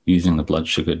using the blood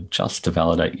sugar just to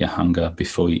validate your hunger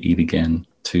before you eat again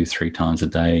 2-3 times a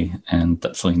day. And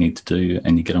that's all you need to do.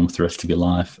 And you get on with the rest of your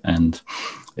life. And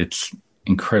it's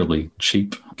incredibly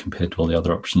cheap compared to all the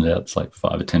other options out. It's like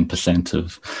 5 or 10%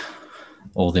 of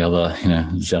all the other,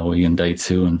 Zoe and Day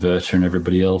 2 and Verta and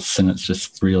everybody else. And it's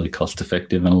just really cost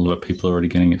effective. And a lot of people are already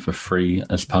getting it for free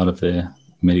as part of their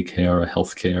Medicare or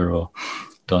healthcare or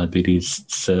diabetes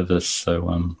service.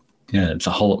 So, it's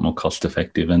a whole lot more cost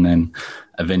effective. And then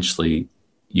eventually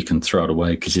you can throw it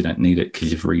away because you don't need it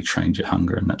because you've retrained your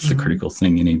hunger. And that's the critical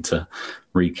thing. You need to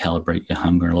recalibrate your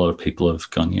hunger. And a lot of people have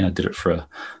gone, I did it for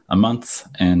a month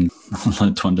and I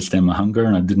learned to understand my hunger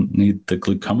and I didn't need the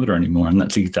glucometer anymore. And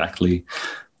that's exactly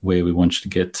where we want you to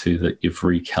get to, that you've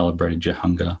recalibrated your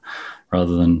hunger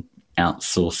rather than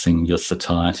outsourcing your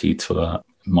satiety to a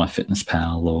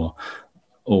MyFitnessPal or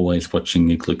always watching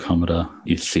your glucometer,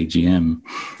 your CGM.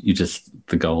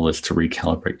 The goal is to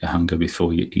recalibrate your hunger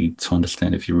before you eat to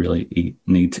understand if you really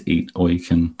need to eat or you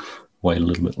can wait a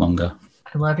little bit longer.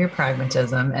 I love your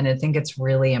pragmatism, and I think it's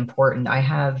really important. I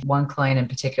have one client in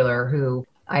particular who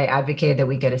I advocated that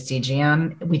we get a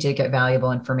CGM. We did get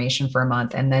valuable information for a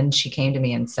month, and then she came to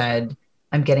me and said,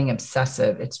 I'm getting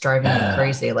obsessive. It's driving me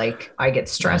crazy. Like I get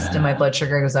stressed and my blood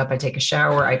sugar goes up. I take a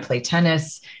shower, I play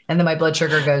tennis, and then my blood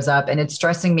sugar goes up and it's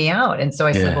stressing me out. And so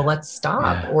I said, well, let's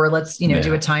stop or let's, do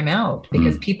a timeout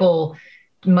because people,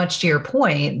 much to your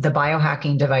point, the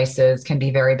biohacking devices can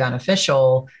be very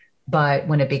beneficial, but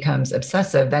when it becomes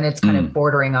obsessive, then it's kind of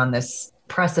bordering on this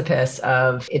precipice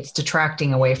of it's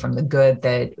detracting away from the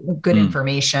good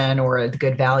information or the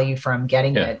good value from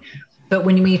getting it. But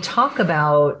when we talk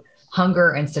about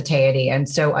hunger and satiety. And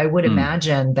so I would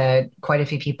imagine that quite a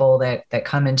few people that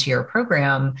come into your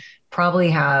program probably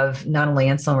have not only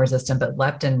insulin resistance, but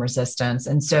leptin resistance.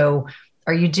 And so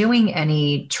are you doing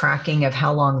any tracking of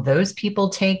how long those people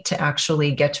take to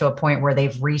actually get to a point where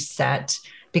they've reset?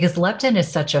 Because leptin is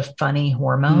such a funny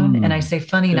hormone. And I say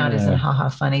funny, not as in haha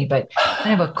funny, but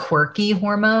kind of a quirky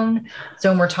hormone. So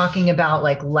when we're talking about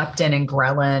like leptin and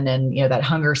ghrelin and, that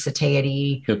hunger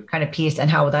satiety kind of piece and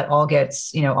how that all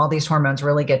gets, all these hormones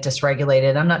really get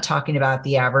dysregulated. I'm not talking about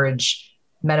the average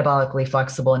metabolically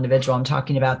flexible individual. I'm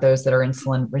talking about those that are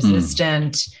insulin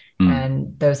resistant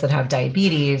and those that have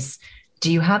diabetes. Do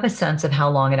you have a sense of how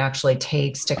long it actually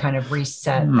takes to kind of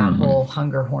reset that whole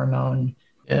hunger hormone?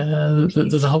 Yeah,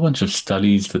 there's a whole bunch of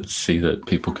studies that see that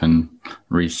people can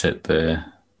reset their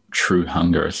true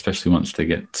hunger, especially once they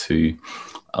get to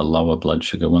a lower blood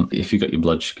sugar. If you've got your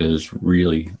blood sugars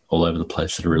really all over the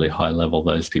place at a really high level,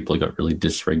 those people have got really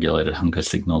dysregulated hunger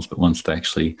signals. But once they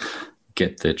actually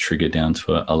get their trigger down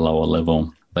to a lower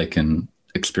level, they can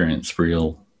experience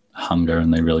real hunger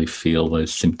and they really feel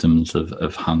those symptoms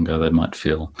of hunger. They might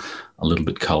feel a little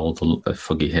bit cold, a little bit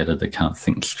foggy-headed, they can't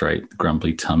think straight,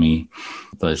 grumbly tummy,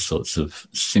 those sorts of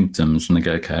symptoms. And they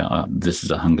go, okay, this is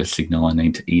a hunger signal. I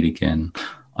need to eat again.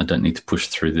 I don't need to push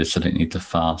through this. I don't need to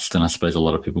fast. And I suppose a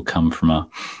lot of people come from a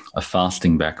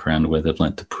fasting background where they've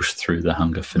learned to push through the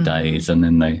hunger for days and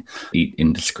then they eat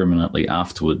indiscriminately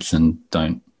afterwards and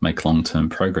don't make long-term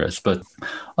progress. But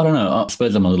I don't know, I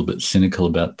suppose I'm a little bit cynical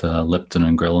about leptin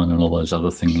and ghrelin and all those other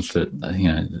things that,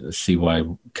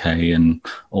 CYK and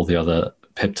all the other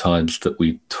peptides that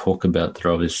we talk about that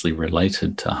are obviously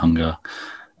related to hunger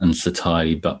and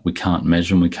satiety, but we can't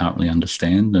measure them, we can't really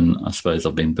understand. And I suppose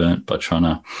I've been burnt by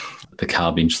the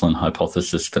carb insulin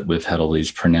hypothesis that we've had all these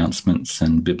pronouncements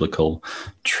and biblical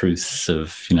truths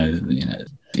of,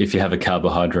 if you have a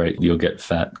carbohydrate, you'll get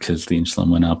fat because the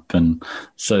insulin went up. And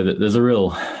so that there's a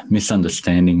real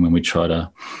misunderstanding when we try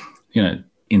to,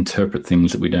 interpret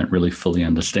things that we don't really fully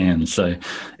understand. So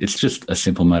it's just a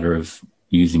simple matter of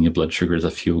using your blood sugar as a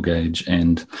fuel gauge,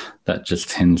 and that just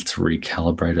tends to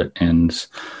recalibrate it. And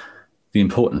the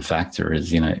important factor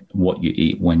is, what you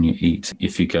eat when you eat.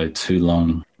 If you go too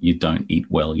long, you don't eat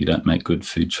well, you don't make good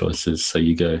food choices. So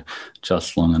you go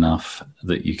just long enough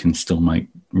that you can still make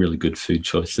really good food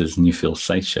choices and you feel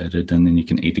satiated, and then you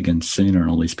can eat again sooner. And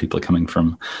all these people are coming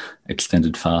from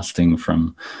extended fasting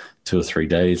from 2 or 3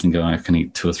 days and going, I can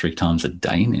eat 2 or 3 times a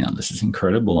day now. This is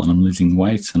incredible. And I'm losing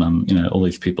weight. And I'm, all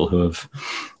these people who have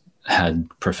had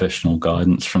professional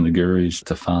guidance from the gurus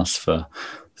to fast for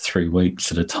 3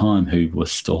 weeks at a time who were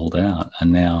stalled out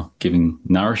and now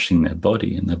nourishing their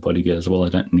body, and their body goes, well, I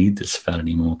don't need this fat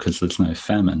anymore because there's no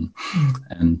famine,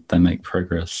 and they make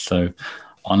progress. So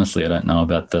Honestly, I don't know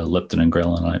about the leptin and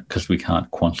ghrelin because we can't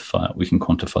quantify it. We can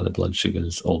quantify the blood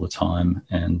sugars all the time,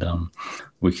 and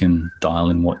we can dial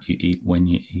in what you eat when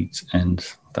you eat, and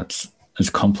that's as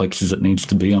complex as it needs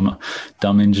to be. I'm a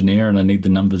dumb engineer, and I need the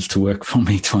numbers to work for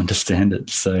me to understand it.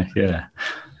 So, yeah.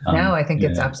 No, I think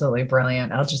it's absolutely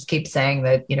brilliant. I'll just keep saying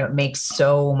that, it makes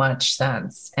so much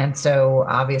sense. And so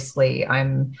obviously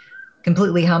I'm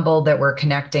completely humbled that we're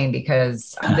connecting,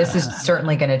 because this is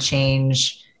certainly going to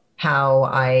change how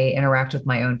I interact with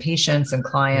my own patients and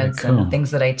clients and things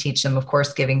that I teach them, of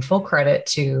course, giving full credit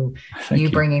to you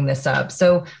bringing this up.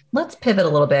 So let's pivot a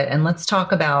little bit and let's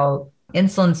talk about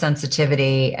insulin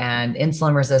sensitivity and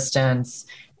insulin resistance,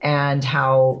 and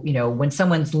how, when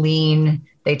someone's lean,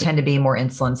 they tend to be more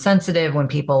insulin sensitive. When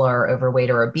people are overweight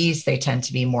or obese, they tend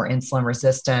to be more insulin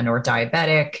resistant or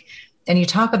diabetic. And you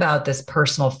talk about this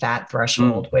personal fat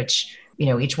threshold, which,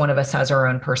 each one of us has our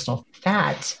own personal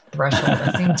fat threshold.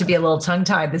 I seem to be a little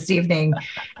tongue-tied this evening.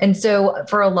 And so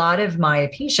for a lot of my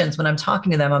patients, when I'm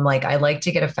talking to them, I'm like, I like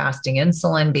to get a fasting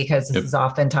insulin, because this is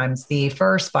oftentimes the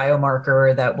first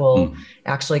biomarker that will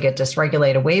actually get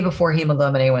dysregulated way before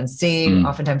hemoglobin A1C,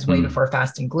 oftentimes way before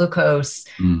fasting glucose.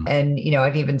 And,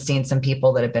 I've even seen some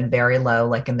people that have been very low,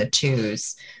 like in the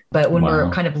twos. But when we're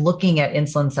kind of looking at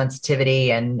insulin sensitivity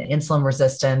and insulin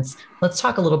resistance, let's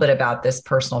talk a little bit about this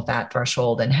personal fat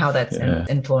threshold and how that's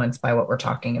influenced by what we're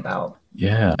talking about.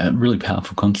 Yeah, a really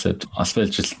powerful concept. I suppose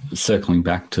just circling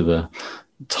back to the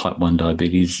type 1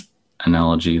 diabetes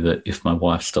analogy, that if my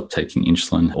wife stopped taking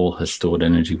insulin, all her stored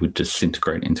energy would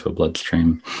disintegrate into her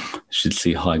bloodstream. She'd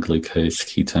see high glucose,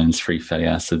 ketones, free fatty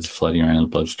acids floating around the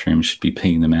bloodstream. She'd be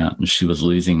peeing them out, and she was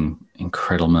losing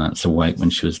incredible amounts of weight when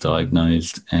she was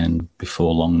diagnosed. And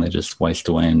before long, they just waste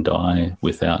away and die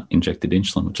without injected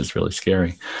insulin, which is really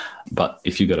scary. But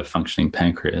if you've got a functioning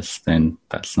pancreas, then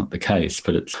that's not the case.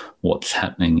 But it's what's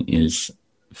happening is,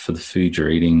 for the food you're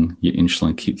eating, your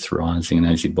insulin keeps rising, and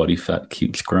as your body fat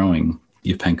keeps growing,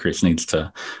 your pancreas needs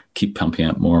to keep pumping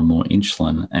out more and more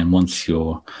insulin. And once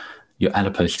your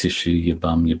adipose tissue, your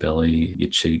bum, your belly, your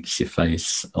cheeks, your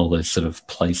face, all those sort of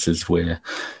places where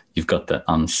you've got that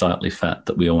unsightly fat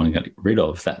that we all want to get rid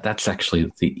of, that's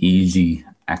actually the easy,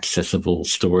 accessible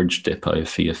storage depot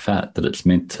for your fat, that it's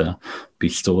meant to be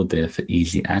stored there for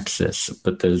easy access.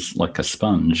 But there's like a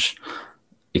sponge,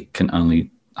 it can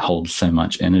only hold so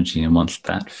much energy, and once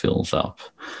that fills up,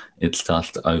 it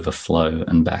starts to overflow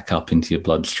and back up into your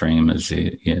bloodstream as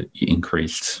you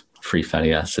increased free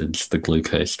fatty acids, the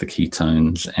glucose, the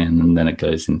ketones, and then it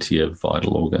goes into your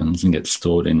vital organs and gets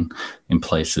stored in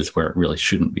places where it really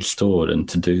shouldn't be stored. And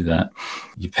to do that,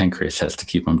 your pancreas has to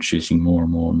keep on choosing more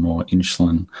and more and more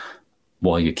insulin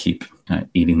while you keep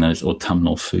eating those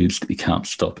autumnal foods that you can't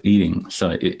stop eating.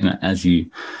 So as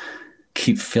you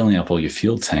keep filling up all your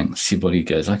fuel tanks, your body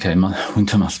goes, okay,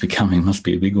 winter must be coming, must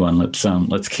be a big one.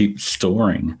 Let's keep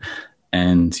storing.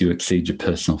 And you exceed your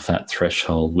personal fat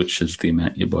threshold, which is the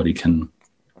amount your body can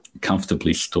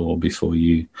comfortably store before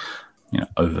you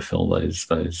overfill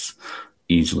those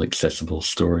easily accessible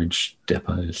storage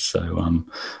depots. So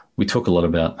we talk a lot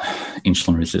about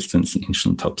insulin resistance and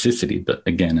insulin toxicity, but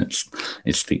again,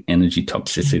 it's the energy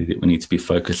toxicity that we need to be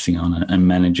focusing on, and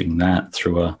managing that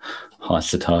through a high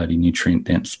satiety, nutrient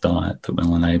dense diet that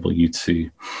will enable you to,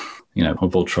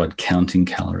 we've all tried counting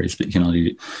calories, but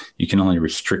you can only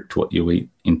restrict what you eat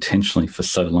intentionally for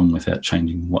so long without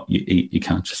changing what you eat. You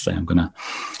can't just say,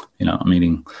 I'm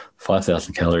eating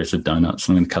 5,000 calories of donuts.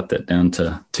 I'm going to cut that down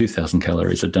to 2,000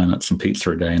 calories of donuts and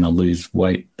pizza a day, and I'll lose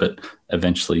weight. But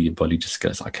eventually your body just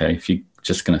goes, okay, if you're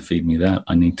just going to feed me that,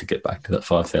 I need to get back to that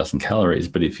 5,000 calories.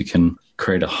 But if you can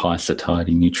create a high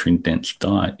satiety, nutrient dense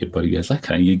diet, your body goes,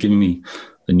 okay, you're giving me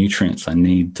the nutrients I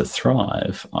need to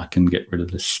thrive. I can get rid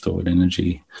of this stored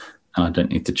energy, and I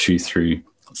don't need to chew through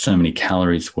so many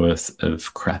calories worth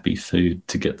of crappy food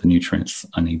to get the nutrients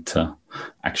I need to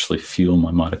actually fuel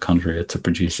my mitochondria to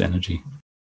produce energy.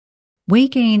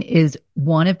 Weight gain is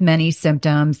one of many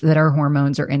symptoms that our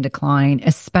hormones are in decline,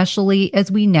 especially as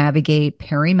we navigate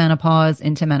perimenopause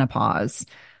into menopause.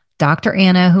 Dr.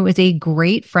 Anna, who is a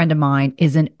great friend of mine,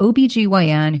 is an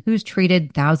OBGYN who's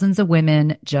treated thousands of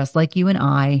women just like you and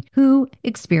I who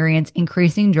experience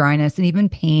increasing dryness and even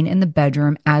pain in the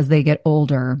bedroom as they get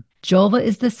older. Julva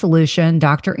is the solution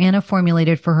Dr. Anna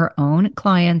formulated for her own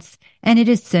clients, and it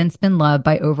has since been loved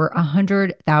by over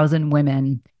 100,000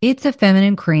 women. It's a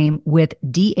feminine cream with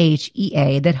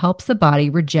DHEA that helps the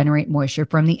body regenerate moisture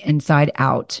from the inside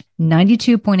out.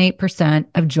 92.8%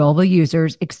 of Julva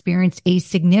users experience a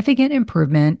significant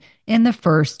improvement in the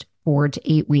first 4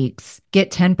 to 8 weeks.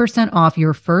 Get 10% off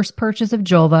your first purchase of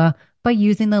Julva by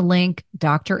using the link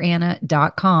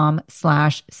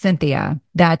dranna.com/Cynthia.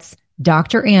 That's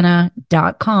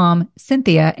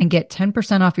dranna.com/Cynthia and get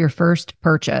 10% off your first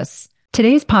purchase.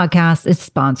 Today's podcast is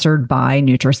sponsored by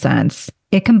NutriSense.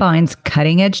 It combines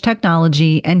cutting-edge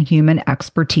technology and human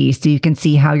expertise so you can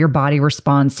see how your body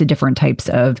responds to different types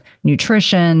of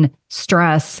nutrition,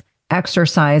 stress,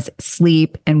 exercise,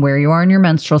 sleep, and where you are in your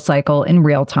menstrual cycle in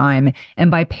real time.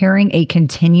 And by pairing a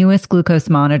continuous glucose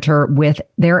monitor with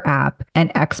their app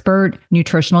and expert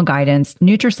nutritional guidance,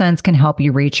 NutriSense can help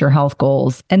you reach your health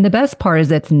goals. And the best part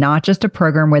is it's not just a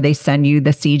program where they send you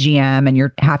the CGM and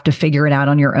you have to figure it out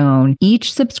on your own.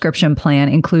 Each subscription plan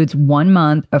includes 1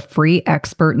 month of free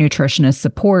expert nutritionist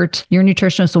support. Your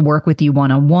nutritionist will work with you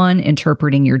one-on-one,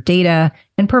 interpreting your data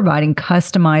and providing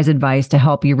customized advice to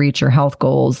help you reach your health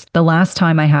goals. The last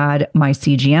time I had my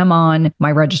CGM on,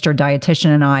 my registered dietitian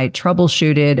and I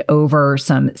troubleshooted over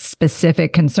some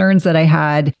specific concerns that I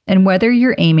had. And whether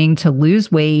you're aiming to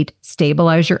lose weight,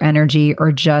 stabilize your energy,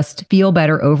 or just feel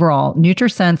better overall,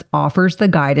 NutriSense offers the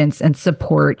guidance and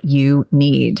support you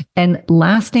need. And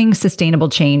lasting sustainable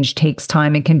change takes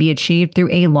time and can be achieved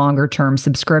through a longer-term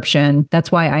subscription.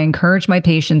 That's why I encourage my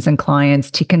patients and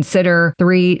clients to consider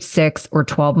 3, 6, or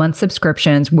 12-month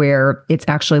subscriptions where it's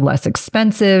actually less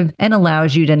expensive and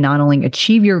allows you to not only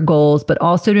achieve your goals, but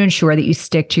also to ensure that you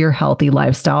stick to your healthy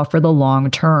lifestyle for the long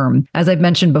term. As I've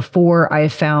mentioned before, I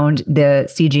have found the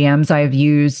CGMs I've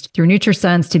used through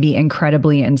NutriSense to be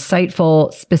incredibly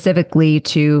insightful, specifically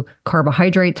to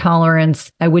carbohydrate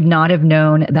tolerance. I would not have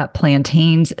known that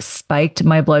plantains spiked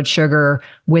my blood sugar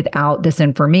without this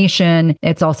information.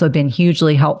 It's also been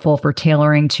hugely helpful for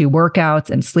tailoring to workouts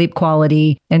and sleep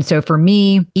quality. And so for me,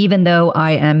 even though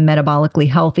I am metabolically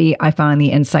healthy, I find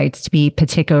the insights to be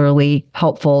particularly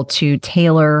helpful to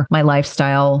tailor my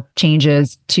lifestyle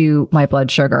changes to my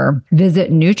blood sugar.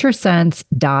 Visit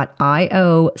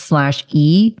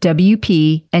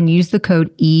nutrisense.io/EWP and use the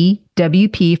code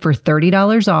EWP for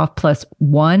 $30 off plus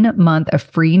 1 month of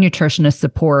free nutritionist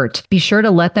support. Be sure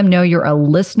to let them know you're a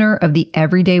listener of the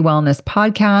Everyday Wellness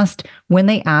podcast when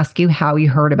they ask you how you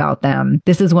heard about them.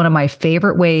 This is one of my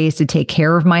favorite ways to take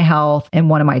care of my health and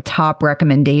one of my top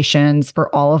recommendations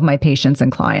for all of my patients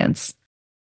and clients.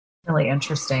 Really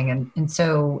interesting. And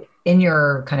so in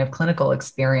your kind of clinical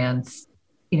experience,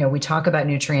 we talk about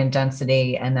nutrient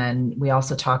density and then we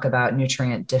also talk about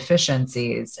nutrient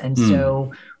deficiencies. And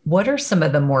so what are some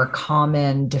of the more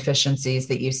common deficiencies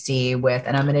that you see with,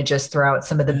 and I'm going to just throw out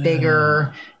some of the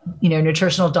bigger,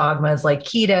 nutritional dogmas like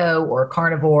keto or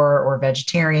carnivore or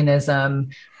vegetarianism.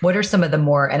 What are some of the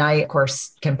more, and I, of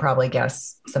course, can probably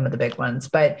guess some of the big ones,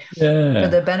 but for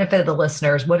the benefit of the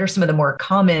listeners, what are some of the more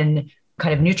common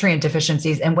kind of nutrient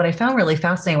deficiencies? And what I found really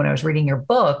fascinating when I was reading your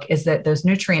book is that those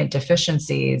nutrient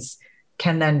deficiencies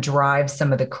can then drive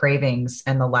some of the cravings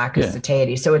and the lack of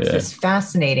satiety. So it's this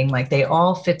fascinating, like they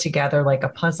all fit together like a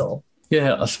puzzle.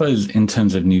 Yeah, I suppose in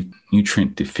terms of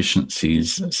nutrient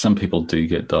deficiencies, some people do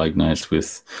get diagnosed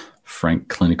with frank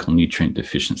clinical nutrient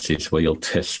deficiencies where you'll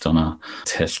test on a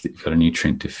test that you've got a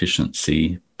nutrient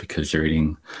deficiency because you're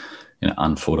eating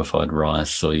unfortified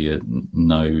rice or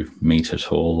no meat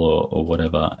at all or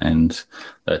whatever. And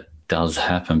that does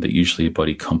happen, but usually your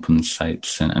body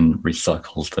compensates and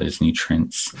recycles those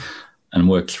nutrients and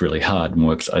works really hard and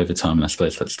works overtime. And I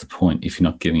suppose that's the point. If you're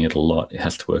not giving it a lot, it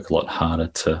has to work a lot harder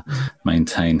to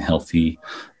maintain healthy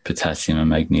potassium and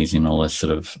magnesium and all those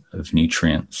sort of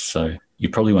nutrients. So you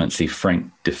probably won't see frank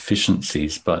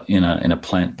deficiencies, but in a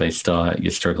plant-based diet,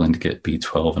 you're struggling to get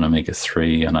B12 and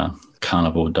omega-3. And a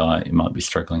carnivore diet, you might be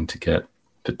struggling to get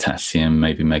potassium,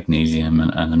 maybe magnesium,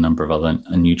 and a number of other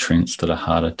nutrients that are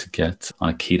harder to get. On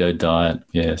a keto diet,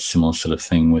 similar sort of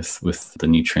thing with the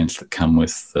nutrients that come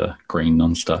with the green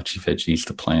non-starchy veggies,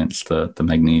 the plants, the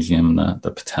magnesium, the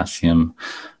potassium,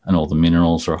 and all the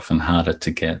minerals are often harder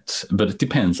to get. But it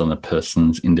depends on the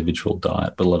person's individual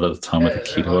diet. But a lot of the time with a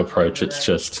keto approach, it's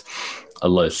just a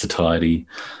low satiety,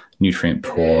 nutrient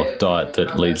poor diet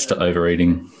that leads to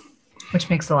overeating. Which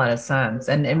makes a lot of sense.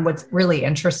 And what's really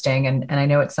interesting, and I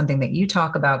know it's something that you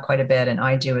talk about quite a bit, and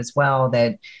I do as well,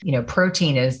 that,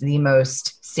 protein is the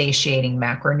most satiating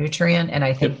macronutrient. And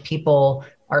I think people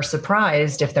are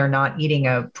surprised if they're not eating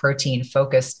a protein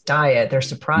focused diet. They're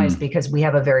surprised because we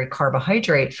have a very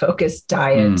carbohydrate focused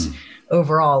diet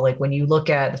overall. Like when you look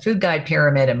at the food guide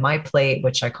pyramid and my plate,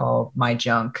 which I call my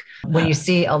junk, when you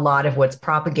see a lot of what's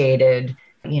propagated,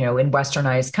 in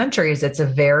westernized countries, it's a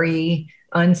very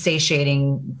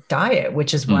unsatiating diet,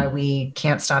 which is why we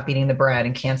can't stop eating the bread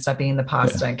and can't stop eating the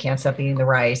pasta and can't stop eating the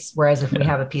rice. Whereas if we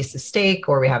have a piece of steak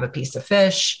or we have a piece of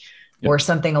fish, or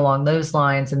something along those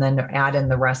lines, and then add in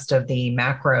the rest of the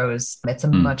macros, it's a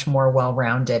much more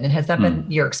well-rounded. And has that been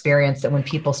your experience that when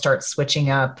people start switching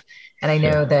up, and I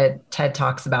know that Ted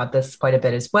talks about this quite a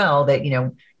bit as well, that,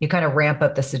 you kind of ramp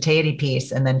up the satiety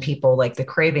piece, and then people, like the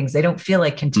cravings, they don't feel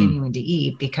like continuing to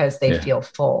eat because they feel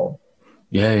full.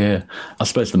 Yeah. I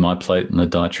suppose the My Plate and the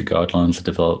dietary guidelines are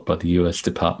developed by the US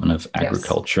Department of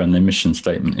Agriculture, and their mission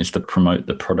statement is to promote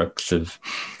the products of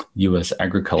US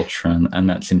agriculture, and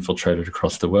that's infiltrated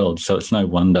across the world. So it's no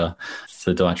wonder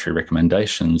the dietary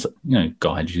recommendations,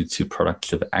 guide you to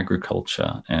products of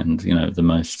agriculture and, the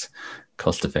most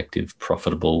cost-effective,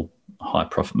 profitable, high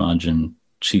profit margin,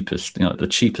 cheapest, the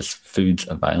cheapest foods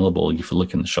available. If you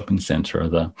look in the shopping centre, are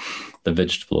the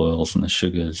vegetable oils and the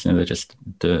sugars. They're just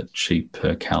dirt cheap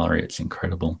per calorie. It's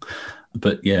incredible.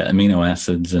 But yeah, amino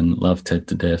acids, and love Ted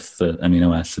to death, that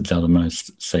amino acids are the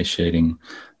most satiating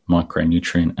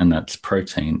micronutrient, and that's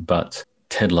protein. But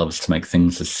Ted loves to make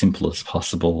things as simple as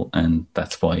possible, and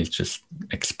that's why he's just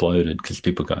exploded, because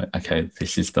people go, okay,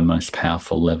 this is the most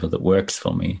powerful lever that works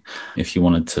for me. If you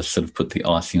wanted to sort of put the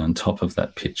icing on top of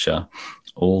that picture,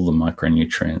 all the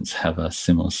micronutrients have a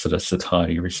similar sort of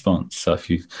satiety response. So if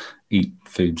you eat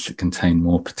foods that contain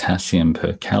more potassium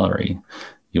per calorie,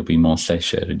 you'll be more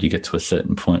satiated. You get to a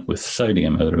certain point with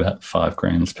sodium at about 5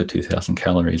 grams per 2,000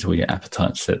 calories where your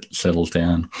appetite settles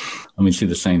down. And we see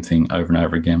the same thing over and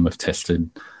over again. We've tested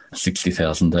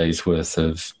 60,000 days worth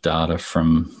of data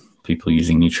from people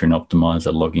using Nutrient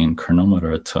Optimizer, Login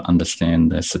Chronometer to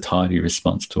understand their satiety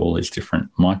response to all these different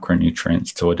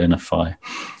micronutrients, to identify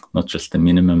not just the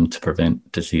minimum to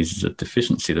prevent diseases of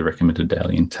deficiency, the recommended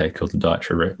daily intake or the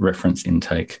dietary reference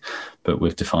intake, but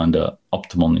we've defined an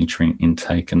optimal nutrient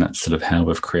intake, and that's sort of how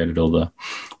we've created all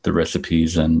the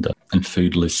recipes and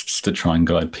food lists to try and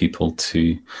guide people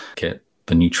to get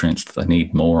the nutrients that they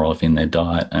need more of in their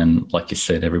diet. And like you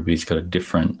said, everybody's got a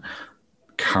different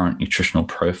current nutritional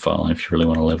profile, and if you really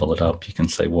want to level it up, you can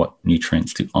say, what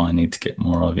nutrients do I need to get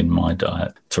more of in my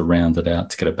diet to round it out,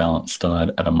 to get a balanced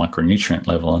diet at a micronutrient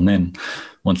level? And then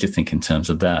once you think in terms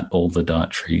of that, all the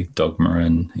dietary dogma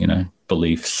and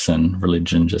beliefs and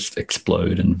religion just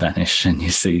explode and vanish, and you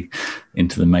see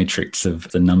into the matrix of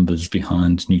the numbers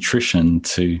behind nutrition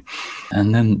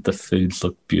and then the foods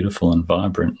look beautiful and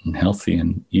vibrant and healthy,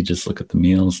 and you just look at the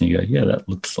meals and you go, yeah, that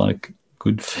looks like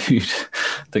good food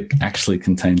that actually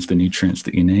contains the nutrients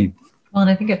that you need. Well, and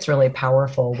I think it's really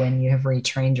powerful when you have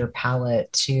retrained your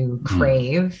palate to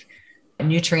crave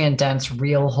nutrient-dense,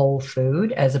 real whole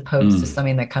food, as opposed to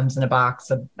something that comes in a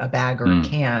box, a bag, or a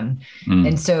can.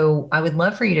 And so I would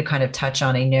love for you to kind of touch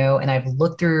on, I know, and I've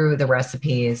looked through the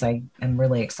recipes. I am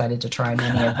really excited to try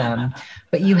many of them,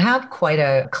 but you have quite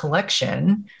a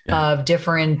collection of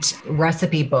different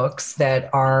recipe books that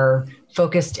are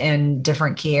focused in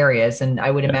different key areas. And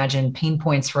I would imagine pain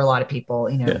points for a lot of people,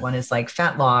 one is like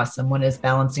fat loss and one is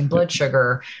balancing blood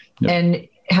sugar. And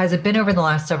has it been over the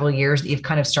last several years that you've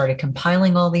kind of started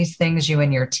compiling all these things, you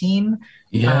and your team?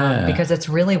 Because it's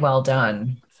really well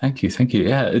done. Thank you.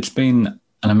 Yeah, it's been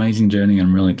an amazing journey.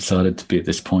 I'm really excited to be at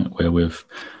this point where we're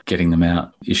getting them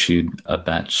out. Issued a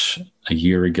batch a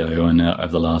year ago, and over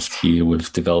the last year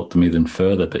we've developed them even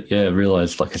further. But yeah, I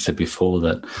realized, like I said before,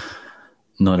 that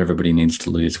not everybody needs to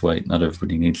lose weight. Not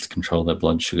everybody needs to control their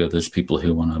blood sugar. There's people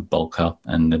who want to bulk up,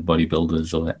 and they're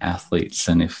bodybuilders or they're athletes.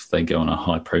 And if they go on a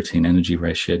high protein energy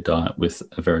ratio diet with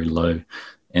a very low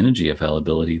energy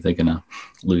availability, they're going to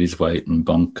lose weight and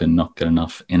bonk and not get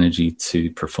enough energy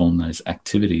to perform those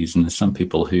activities. And there's some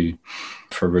people who,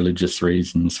 for religious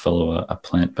reasons, follow a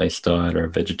plant-based diet or a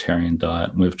vegetarian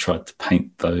diet. And we've tried to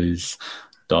paint those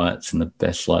diets in the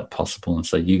best light possible and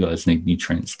say, you guys need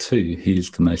nutrients too. Here's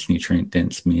the most nutrient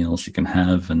dense meals you can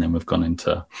have. And then we've gone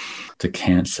into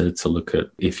cancer to look at,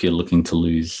 if you need to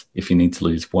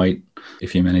lose weight,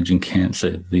 if you're managing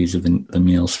cancer, these are the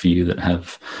meals for you that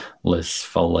have less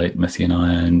folate,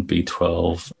 methionine,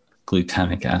 B12,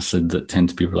 glutamic acid that tend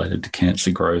to be related to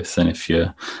cancer growth. And if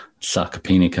you're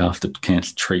sarcopenic after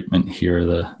cancer treatment, here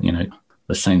are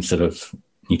the same sort of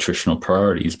nutritional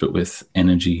priorities, but with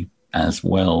energy as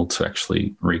well to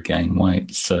actually regain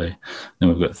weight. So then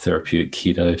we've got therapeutic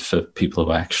keto for people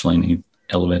who actually need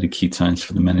elevated ketones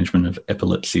for the management of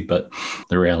epilepsy. But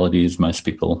the reality is most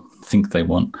people think they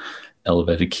want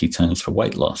elevated ketones for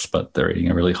weight loss, but they're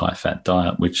eating a really high fat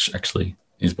diet, which actually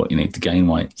is what you need to gain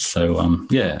weight. So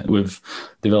we've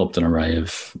developed an array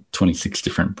of 26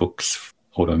 different books,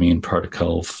 autoimmune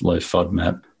protocol, low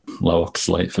FODMAP, low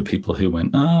oxalate for people who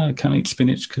went, I can't eat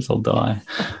spinach because I'll die.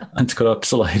 And it's got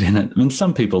oxalate in it. I mean,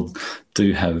 some people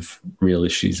do have real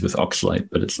issues with oxalate,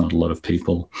 but it's not a lot of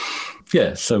people.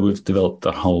 Yeah, so we've developed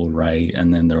a whole array,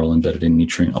 and then they're all embedded in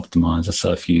Nutrient Optimizer.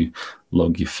 So if you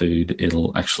log your food,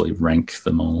 it'll actually rank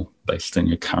them all based on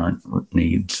your current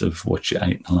needs of what you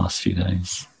ate in the last few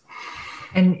days.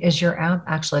 And is your app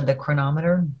actually the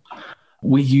chronometer?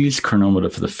 We use chronometer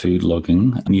for the food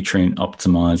logging. Nutrient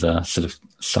Optimizer sort of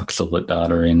sucks all that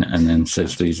data in and then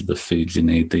says these are the foods you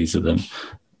need, these are the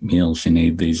meals you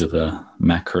need, these are the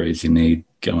macros you need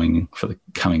going for the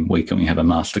coming week. And we have a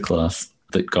masterclass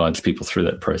that guides people through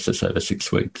that process over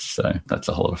 6 weeks. So that's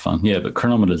a whole lot of fun. Yeah, but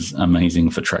chronometer's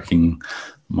amazing for tracking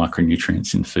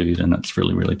micronutrients in food, and that's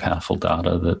really, really powerful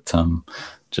data that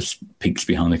just peeks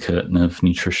behind the curtain of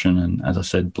nutrition and, as I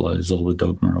said, blows all the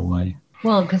dogma away.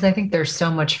 Well, because I think there's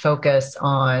so much focus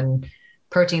on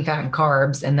protein, fat, and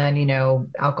carbs. And then,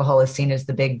 alcohol is seen as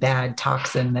the big bad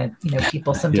toxin that,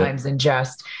 people sometimes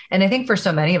ingest. And I think for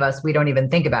so many of us, we don't even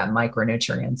think about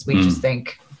micronutrients. We just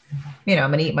think, I'm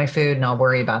going to eat my food and I'll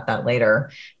worry about that later.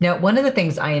 Now, one of the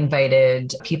things I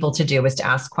invited people to do was to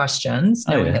ask questions,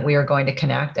 knowing that we are going to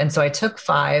connect. And so I took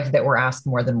 5 that were asked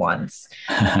more than once.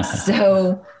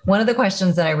 So one of the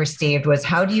questions that I received was,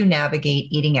 how do you navigate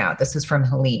eating out? This was from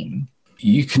Helene.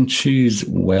 You can choose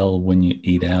well when you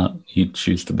eat out. You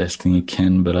choose the best thing you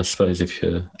can. But I suppose if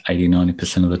you're 80,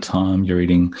 90% of the time you're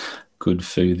eating good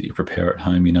food that you prepare at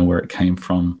home, you know where it came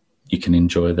from, you can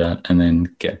enjoy that and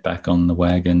then get back on the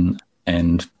wagon.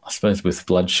 And I suppose with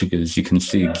blood sugars, you can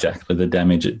see exactly the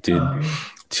damage it did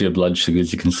to your blood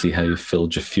sugars. You can see how you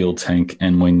filled your fuel tank.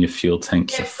 And when your fuel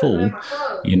tanks are full,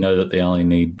 you know that they only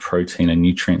need protein and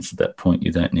nutrients at that point.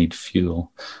 You don't need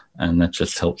fuel. And that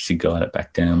just helps you guide it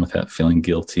back down without feeling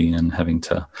guilty and having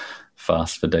to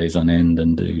fast for days on end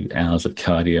and do hours of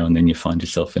cardio. And then you find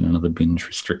yourself in another binge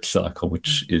restrict cycle,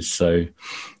 which is so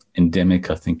endemic,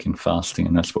 I think, in fasting.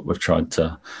 And that's what we've tried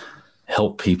to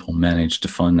help people manage, to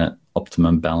find that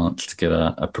optimum balance, to get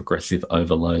a progressive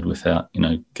overload without,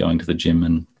 going to the gym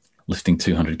and lifting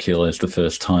 200 kilos the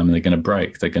first time and they're going to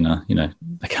break. They're going to,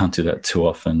 they can't do that too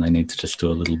often. They need to just do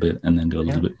a little bit and then do a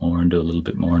little bit more and do a little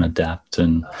bit more and adapt.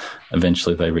 And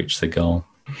eventually they reach their goal.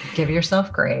 Give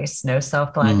yourself grace, no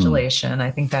self-flagellation.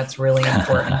 I think that's really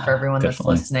important for everyone that's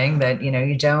listening, that,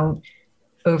 you don't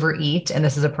overeat. And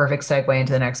this is a perfect segue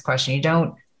into the next question. You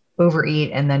don't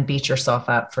overeat and then beat yourself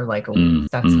up for like a week.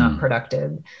 That's not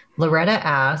productive. Loretta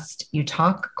asked, you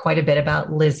talk quite a bit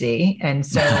about Lizzie. And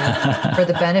so for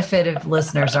the benefit of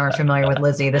listeners who aren't familiar with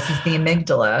Lizzie, this is the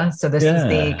amygdala. So this is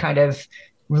the kind of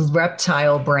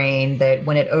reptile brain that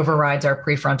when it overrides our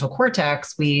prefrontal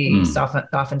cortex, we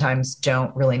oftentimes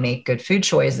don't really make good food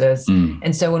choices.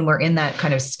 And so when we're in that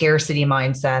kind of scarcity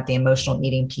mindset, the emotional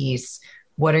eating piece,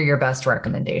 what are your best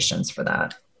recommendations for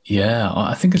that? Yeah,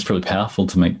 I think it's really powerful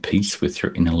to make peace with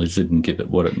your inner lizard and give it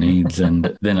what it needs.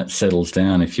 And then it settles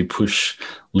down. If you push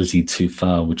Lizzie too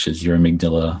far, which is your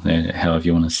amygdala, however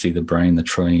you want to see the brain, the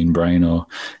triune brain, or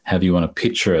however you want to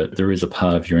picture it, there is a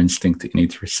part of your instinct that you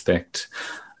need to respect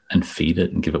and feed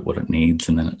it and give it what it needs.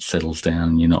 And then it settles down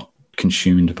and you're not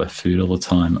consumed by food all the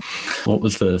time. What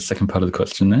was the second part of the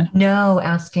question there? No,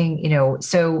 asking,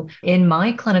 so in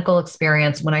my clinical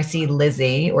experience, when I see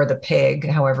Lizzie or the pig,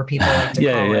 however people like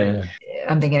to call it,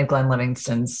 I'm thinking of Glenn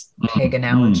Livingston's pig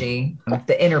analogy,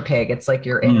 the inner pig. It's like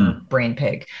your inner brain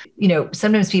pig.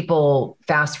 Sometimes people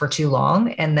fast for too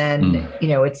long and then,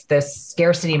 it's this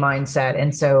scarcity mindset.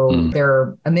 And so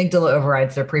their amygdala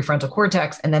overrides their prefrontal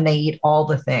cortex and then they eat all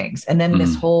the things. And then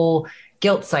this whole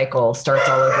guilt cycle starts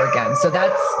all over again. So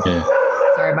that's,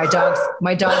 sorry, my dogs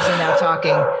are now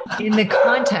talking. In the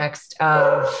context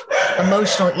of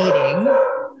emotional eating,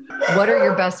 what are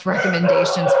your best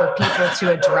recommendations for people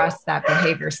to address that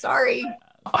behavior? Sorry.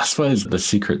 I suppose the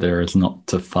secret there is not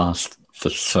to fast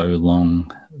for so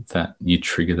long that you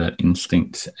trigger that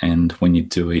instinct. And when you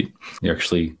do eat, you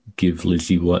actually give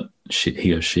Lizzie what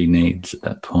he or she needs at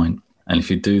that point. And if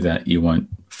you do that, you won't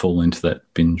fall into that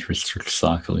binge restrict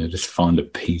cycle. You just find a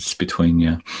peace between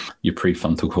your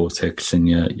prefrontal cortex and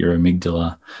your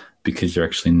amygdala, because you're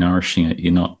actually nourishing it.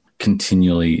 You're not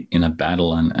continually in a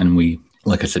battle. And we,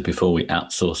 like I said before, we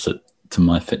outsource it to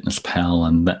MyFitnessPal,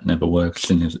 and that never works.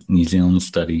 In a New Zealand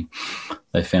study,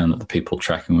 they found that the people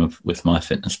tracking with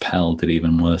MyFitnessPal did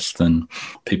even worse than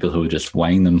people who were just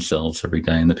weighing themselves every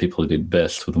day. And the people who did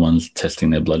best were the ones testing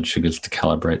their blood sugars to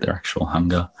calibrate their actual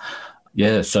hunger.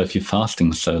 Yeah, so if you're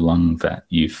fasting so long that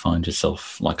you find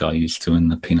yourself, like I used to, in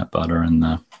the peanut butter and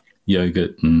the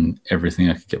yogurt and everything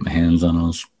I could get my hands on, I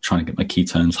was trying to get my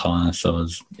ketones higher, so I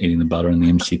was eating the butter and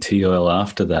the MCT oil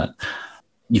after that.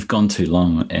 You've gone too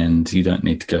long and you don't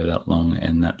need to go that long,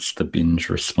 and that's the binge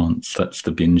response. That's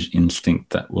the binge instinct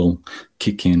that will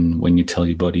kick in when you tell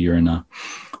your body you're in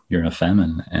a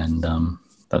famine. And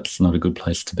that's not a good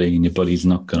place to be, and your body's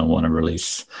not going to want to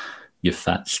release your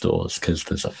fat stores because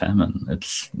there's a famine.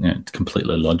 It's, it's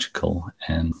completely logical.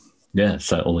 And yeah,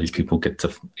 so all these people get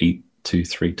to eat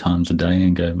 2-3 times a day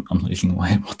and go, I'm losing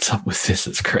weight. What's up with this?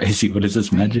 It's crazy. What is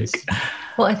this magic?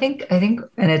 Well, I think,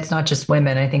 and it's not just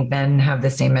women. I think men have the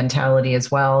same mentality as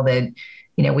well, that,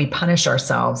 we punish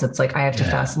ourselves. It's like, I have to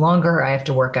fast longer. I have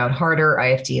to work out harder. I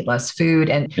have to eat less food.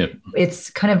 And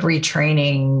it's kind of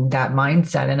retraining that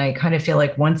mindset. And I kind of feel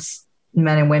like once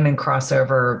men and women cross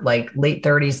over like late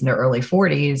 30s and early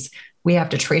 40s, we have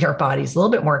to treat our bodies a little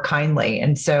bit more kindly.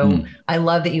 And so I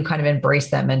love that you kind of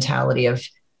embrace that mentality of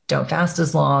don't fast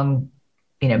as long.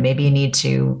 Maybe you need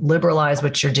to liberalize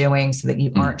what you're doing so that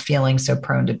you aren't feeling so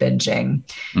prone to binging.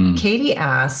 Katie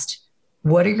asked,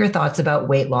 what are your thoughts about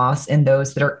weight loss in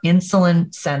those that are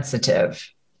insulin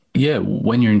sensitive? Yeah,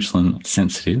 when you're insulin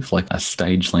sensitive, like a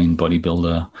stage lean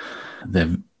bodybuilder,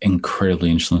 they're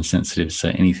incredibly insulin sensitive. So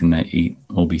anything they eat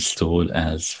will be stored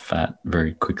as fat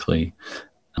very quickly.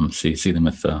 So you see them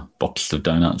with the box of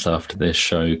donuts after their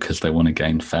show because they want to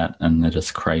gain fat and they're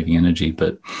just craving energy.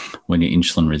 But when you're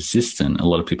insulin resistant, a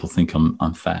lot of people think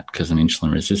I'm fat because I'm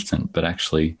insulin resistant, but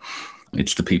actually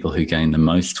it's the people who gain the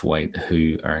most weight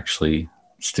who are actually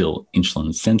still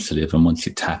insulin sensitive. And once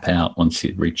you tap out, once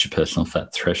you reach your personal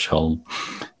fat threshold,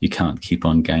 you can't keep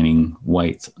on gaining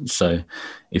weight. So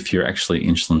if you're actually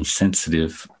insulin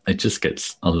sensitive, it just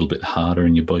gets a little bit harder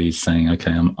and your body's saying,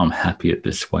 okay, I'm happy at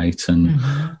this weight, and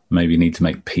maybe you need to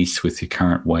make peace with your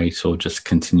current weight or just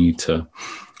continue to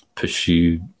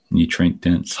pursue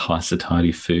nutrient-dense,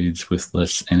 high-satiety foods with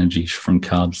less energy from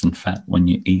carbs and fat when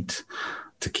you eat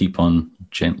to keep on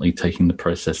gently taking the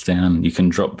process down. You can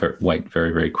drop weight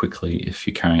very, very quickly if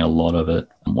you're carrying a lot of it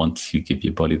once you give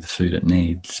your body the food it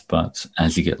needs. But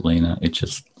as you get leaner, it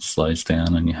just slows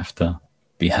down and you have to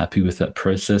be happy with that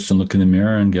process and look in the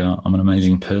mirror and go, I'm an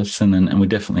amazing person. And we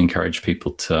definitely encourage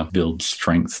people to build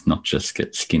strength, not just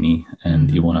get skinny.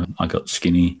 And I got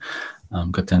skinny,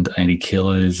 got down to 80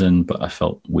 kilos, but I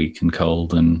felt weak and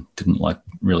cold and didn't like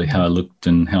really how I looked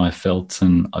and how I felt.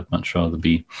 And I'd much rather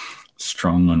be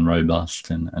strong and robust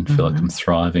and feel like I'm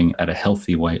thriving at a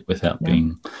healthy weight without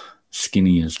being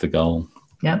skinny as the goal.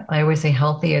 Yep. I always say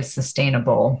healthy is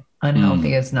sustainable.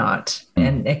 Unhealthy is not.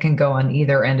 And it can go on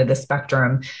either end of the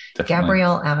spectrum. Definitely.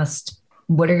 Gabrielle asked,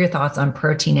 what are your thoughts on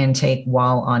protein intake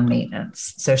while on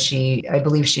maintenance? So I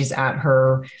believe she's at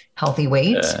her healthy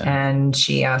weight. And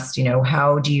she asked,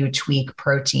 how do you tweak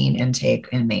protein intake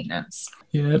in maintenance?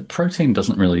 Yeah, protein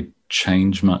doesn't really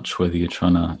change much whether if you're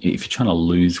trying to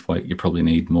lose weight, you probably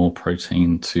need more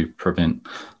protein to prevent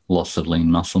loss of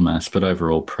lean muscle mass, but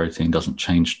overall protein doesn't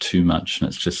change too much, and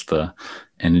it's just the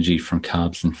energy from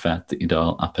carbs and fat that you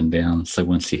dial up and down. So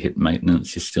once you hit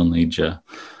maintenance, you still need your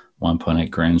 1.8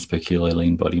 grams per kilo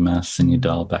lean body mass, and you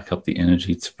dial back up the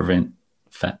energy to prevent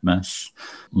fat mass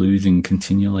losing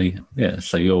continually. Yeah,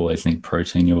 so you always need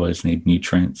protein, you always need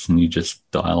nutrients, and you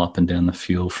just dial up and down the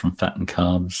fuel from fat and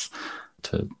carbs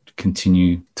to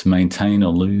continue to maintain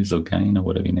or lose or gain or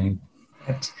whatever you need.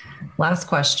 Right. Last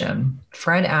question.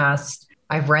 Fred asked,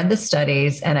 I've read the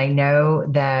studies and I know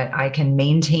that I can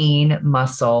maintain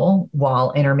muscle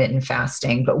while intermittent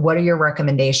fasting, but what are your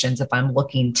recommendations if I'm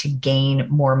looking to gain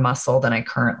more muscle than I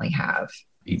currently have?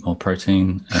 Eat more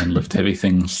protein and lift heavy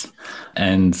things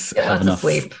and have enough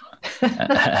sleep.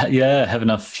 have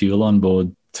enough fuel on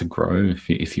board to grow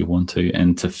if you want to,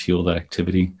 and to fuel that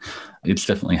activity. It's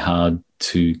definitely hard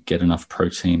to get enough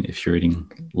protein if you're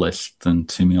eating less than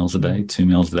 2 meals a day. 2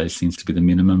 meals a day seems to be the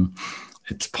minimum.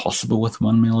 It's possible with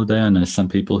 1 meal a day. I know some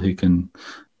people who can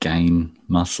gain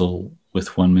muscle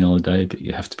with 1 meal a day, but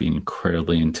you have to be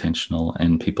incredibly intentional.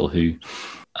 And people who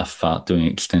are doing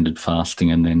extended fasting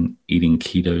and then eating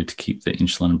keto to keep their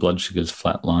insulin and blood sugars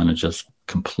flatline are just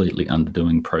completely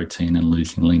underdoing protein and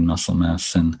losing lean muscle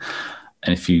mass. And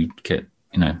if you get,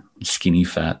 skinny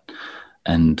fat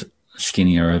and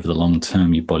skinnier over the long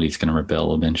term, your body's going to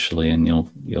rebel eventually, and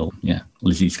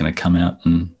Lizzie's going to come out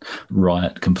and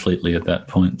riot completely at that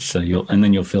point. So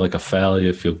then you'll feel like a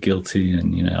failure, feel guilty,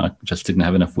 and I just didn't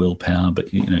have enough willpower.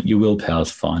 But your willpower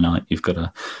is finite. You've got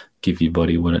to give your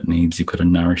body what it needs. You've got to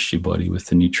nourish your body with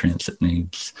the nutrients it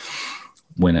needs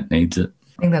when it needs it.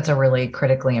 I think that's a really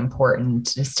critically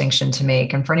important distinction to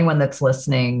make. And for anyone that's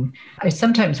listening, I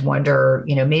sometimes wonder,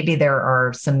 maybe there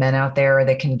are some men out there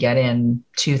that can get in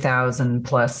 2,000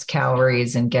 plus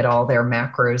calories and get all their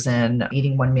macros in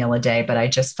eating 1 meal a day. But I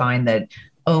just find that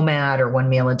OMAD or 1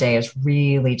 meal a day is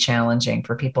really challenging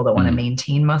for people that want to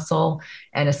maintain muscle.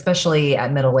 And especially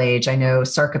at middle age, I know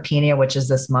sarcopenia, which is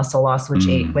this muscle loss with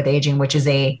aging, which is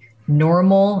a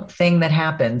normal thing that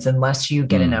happens unless you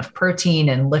get enough protein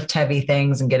and lift heavy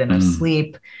things and get enough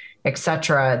sleep,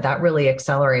 etc. That really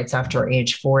accelerates after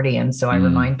age 40. And so I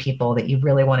remind people that you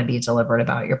really want to be deliberate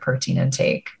about your protein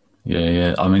intake.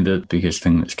 Yeah. I mean, the biggest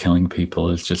thing that's killing people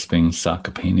is just being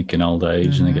sarcopenic in old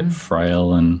age, and they get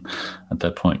frail, and at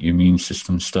that point your immune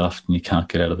system's stuffed and you can't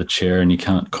get out of the chair and you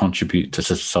can't contribute to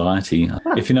society.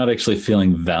 If you're not actually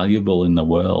feeling valuable in the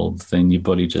world, then your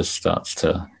body just starts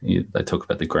to, they talk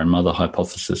about the grandmother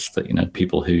hypothesis that,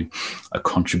 people who are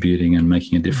contributing and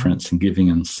making a difference and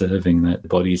giving and serving, that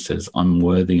body says, I'm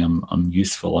worthy, I'm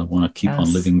useful, I want to keep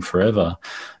on living forever.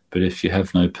 But if you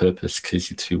have no purpose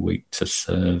because you're too weak to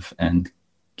serve and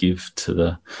give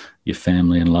to your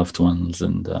family and loved ones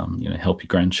and help your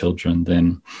grandchildren,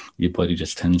 then your body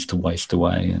just tends to waste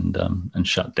away and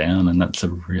shut down, and that's a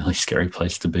really scary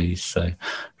place to be. So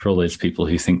for all those people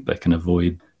who think they can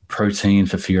avoid protein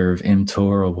for fear of mTOR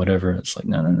or whatever, it's like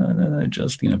no,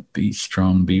 just be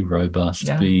strong, be robust,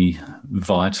 be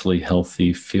vitally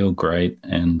healthy, feel great,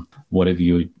 and whatever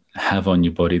you have on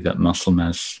your body, that muscle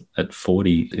mass at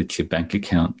 40, it's your bank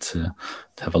account to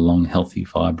have a long, healthy,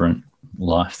 vibrant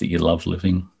life that you love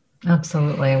living.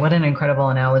 Absolutely. What an incredible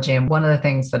analogy. And one of the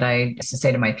things that I used to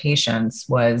say to my patients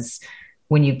was,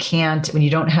 when you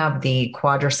don't have the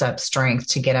quadricep strength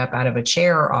to get up out of a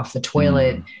chair or off the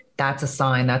toilet, that's a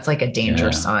sign. That's like a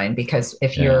danger sign, because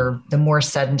if the more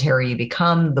sedentary you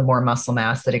become, the more muscle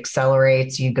mass that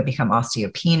accelerates, you could become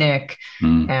osteopenic.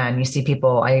 And you see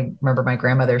people, I remember my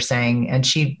grandmother saying, and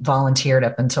she volunteered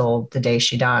up until the day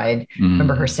she died. I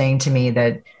remember her saying to me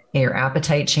that your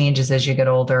appetite changes as you get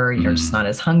older. You're just not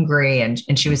as hungry.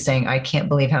 And she was saying, I can't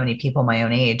believe how many people my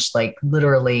own age, like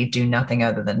literally do nothing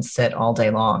other than sit all day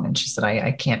long. And she said,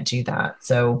 I can't do that.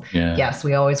 So yes,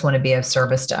 we always want to be of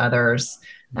service to others.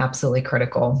 Absolutely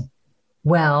critical.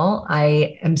 Well,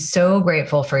 I am so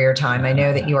grateful for your time. I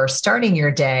know that you are starting your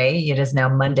day. It is now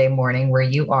Monday morning where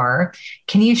you are.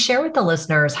 Can you share with the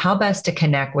listeners how best to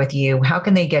connect with you? How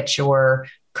can they get your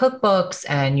cookbooks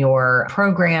and your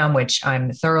program, which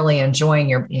I'm thoroughly enjoying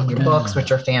your books, which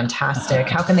are fantastic?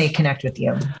 How can they connect with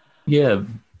you? Yeah,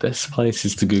 best place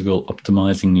is to Google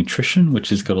Optimizing Nutrition, which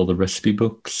has got all the recipe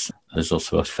books. There's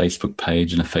also a Facebook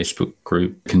page and a Facebook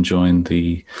group. You can join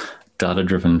the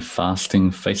Data-Driven Fasting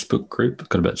Facebook group.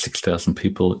 Got about 6,000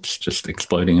 people. It's just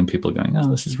exploding and people are going, oh,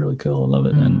 this is really cool. I love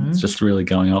it. And it's just really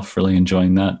going off, really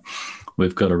enjoying that.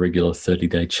 We've got a regular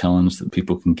 30-day challenge that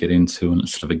people can get into, and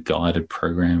it's sort of a guided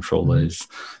program for all those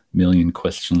million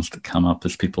questions that come up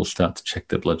as people start to check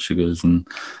their blood sugars. And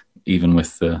even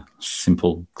with the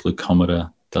simple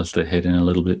glucometer, does their head in a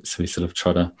little bit. So we sort of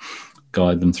try to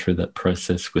guide them through that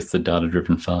process with the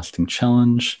Data-Driven Fasting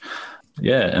Challenge.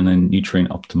 Yeah, and then Nutrient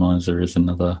Optimizer is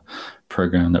another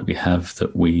program that we have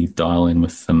that we dial in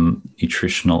with the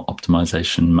Nutritional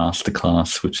Optimization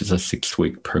Masterclass, which is a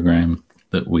 6-week program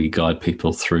that we guide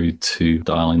people through to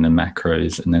dial in the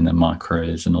macros and then the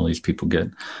micros, and all these people get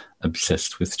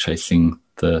obsessed with chasing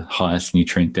the highest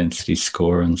nutrient density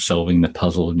score and solving the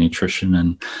puzzle of nutrition.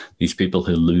 And these people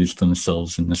who lose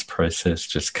themselves in this process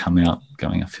just come out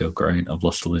going, I feel great, I've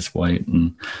lost all this weight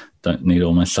and don't need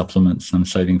all my supplements, and I'm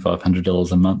saving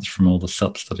 $500 a month from all the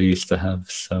subs that I used to have.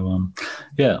 So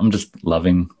yeah, I'm just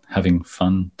loving having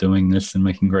fun doing this and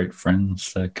making great friends.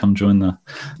 So come join the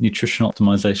nutrition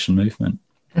optimization movement.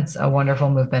 It's a wonderful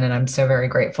movement, and I'm so very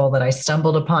grateful that I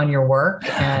stumbled upon your work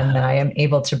and that I am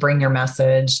able to bring your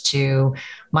message to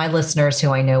my listeners,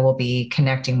 who I know will be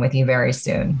connecting with you very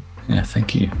soon. Yeah,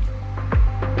 thank you.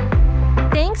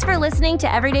 Thanks for listening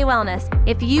to Everyday Wellness.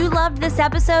 If you loved this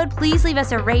episode, please leave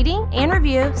us a rating and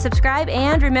review, subscribe,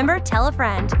 and remember, tell a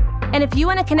friend. And if you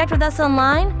want to connect with us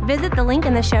online, visit the link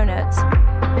in the show notes.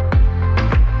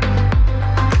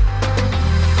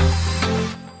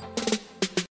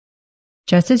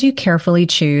 Just as you carefully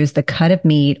choose the cut of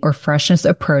meat or freshness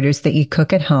of produce that you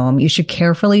cook at home, you should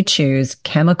carefully choose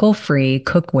chemical-free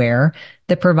cookware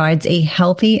that provides a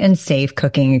healthy and safe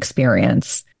cooking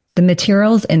experience. The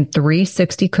materials in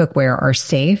 360 cookware are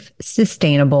safe,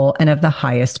 sustainable, and of the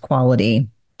highest quality.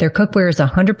 Their cookware is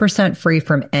 100% free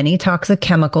from any toxic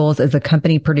chemicals, as the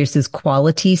company produces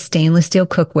quality stainless steel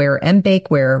cookware and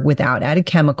bakeware without added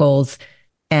chemicals,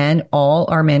 and all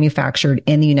are manufactured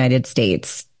in the United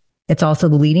States. It's also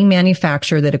the leading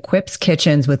manufacturer that equips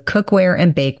kitchens with cookware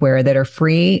and bakeware that are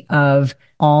free of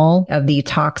all of the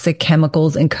toxic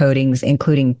chemicals and coatings,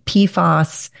 including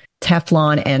PFAS,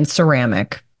 Teflon, and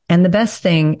ceramic. And the best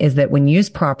thing is that when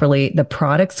used properly, the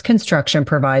product's construction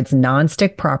provides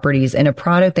nonstick properties in a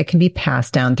product that can be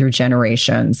passed down through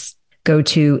generations. Go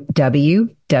to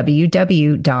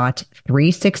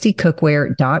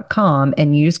www.360cookware.com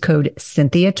and use code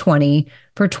Cynthia20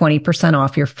 for 20%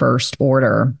 off your first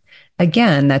order.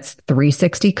 Again, that's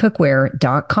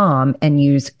 360cookware.com and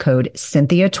use code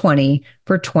Cynthia20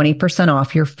 for 20%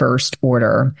 off your first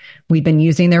order. We've been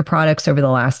using their products over the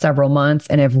last several months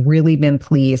and have really been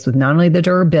pleased with not only the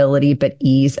durability, but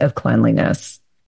ease of cleanliness.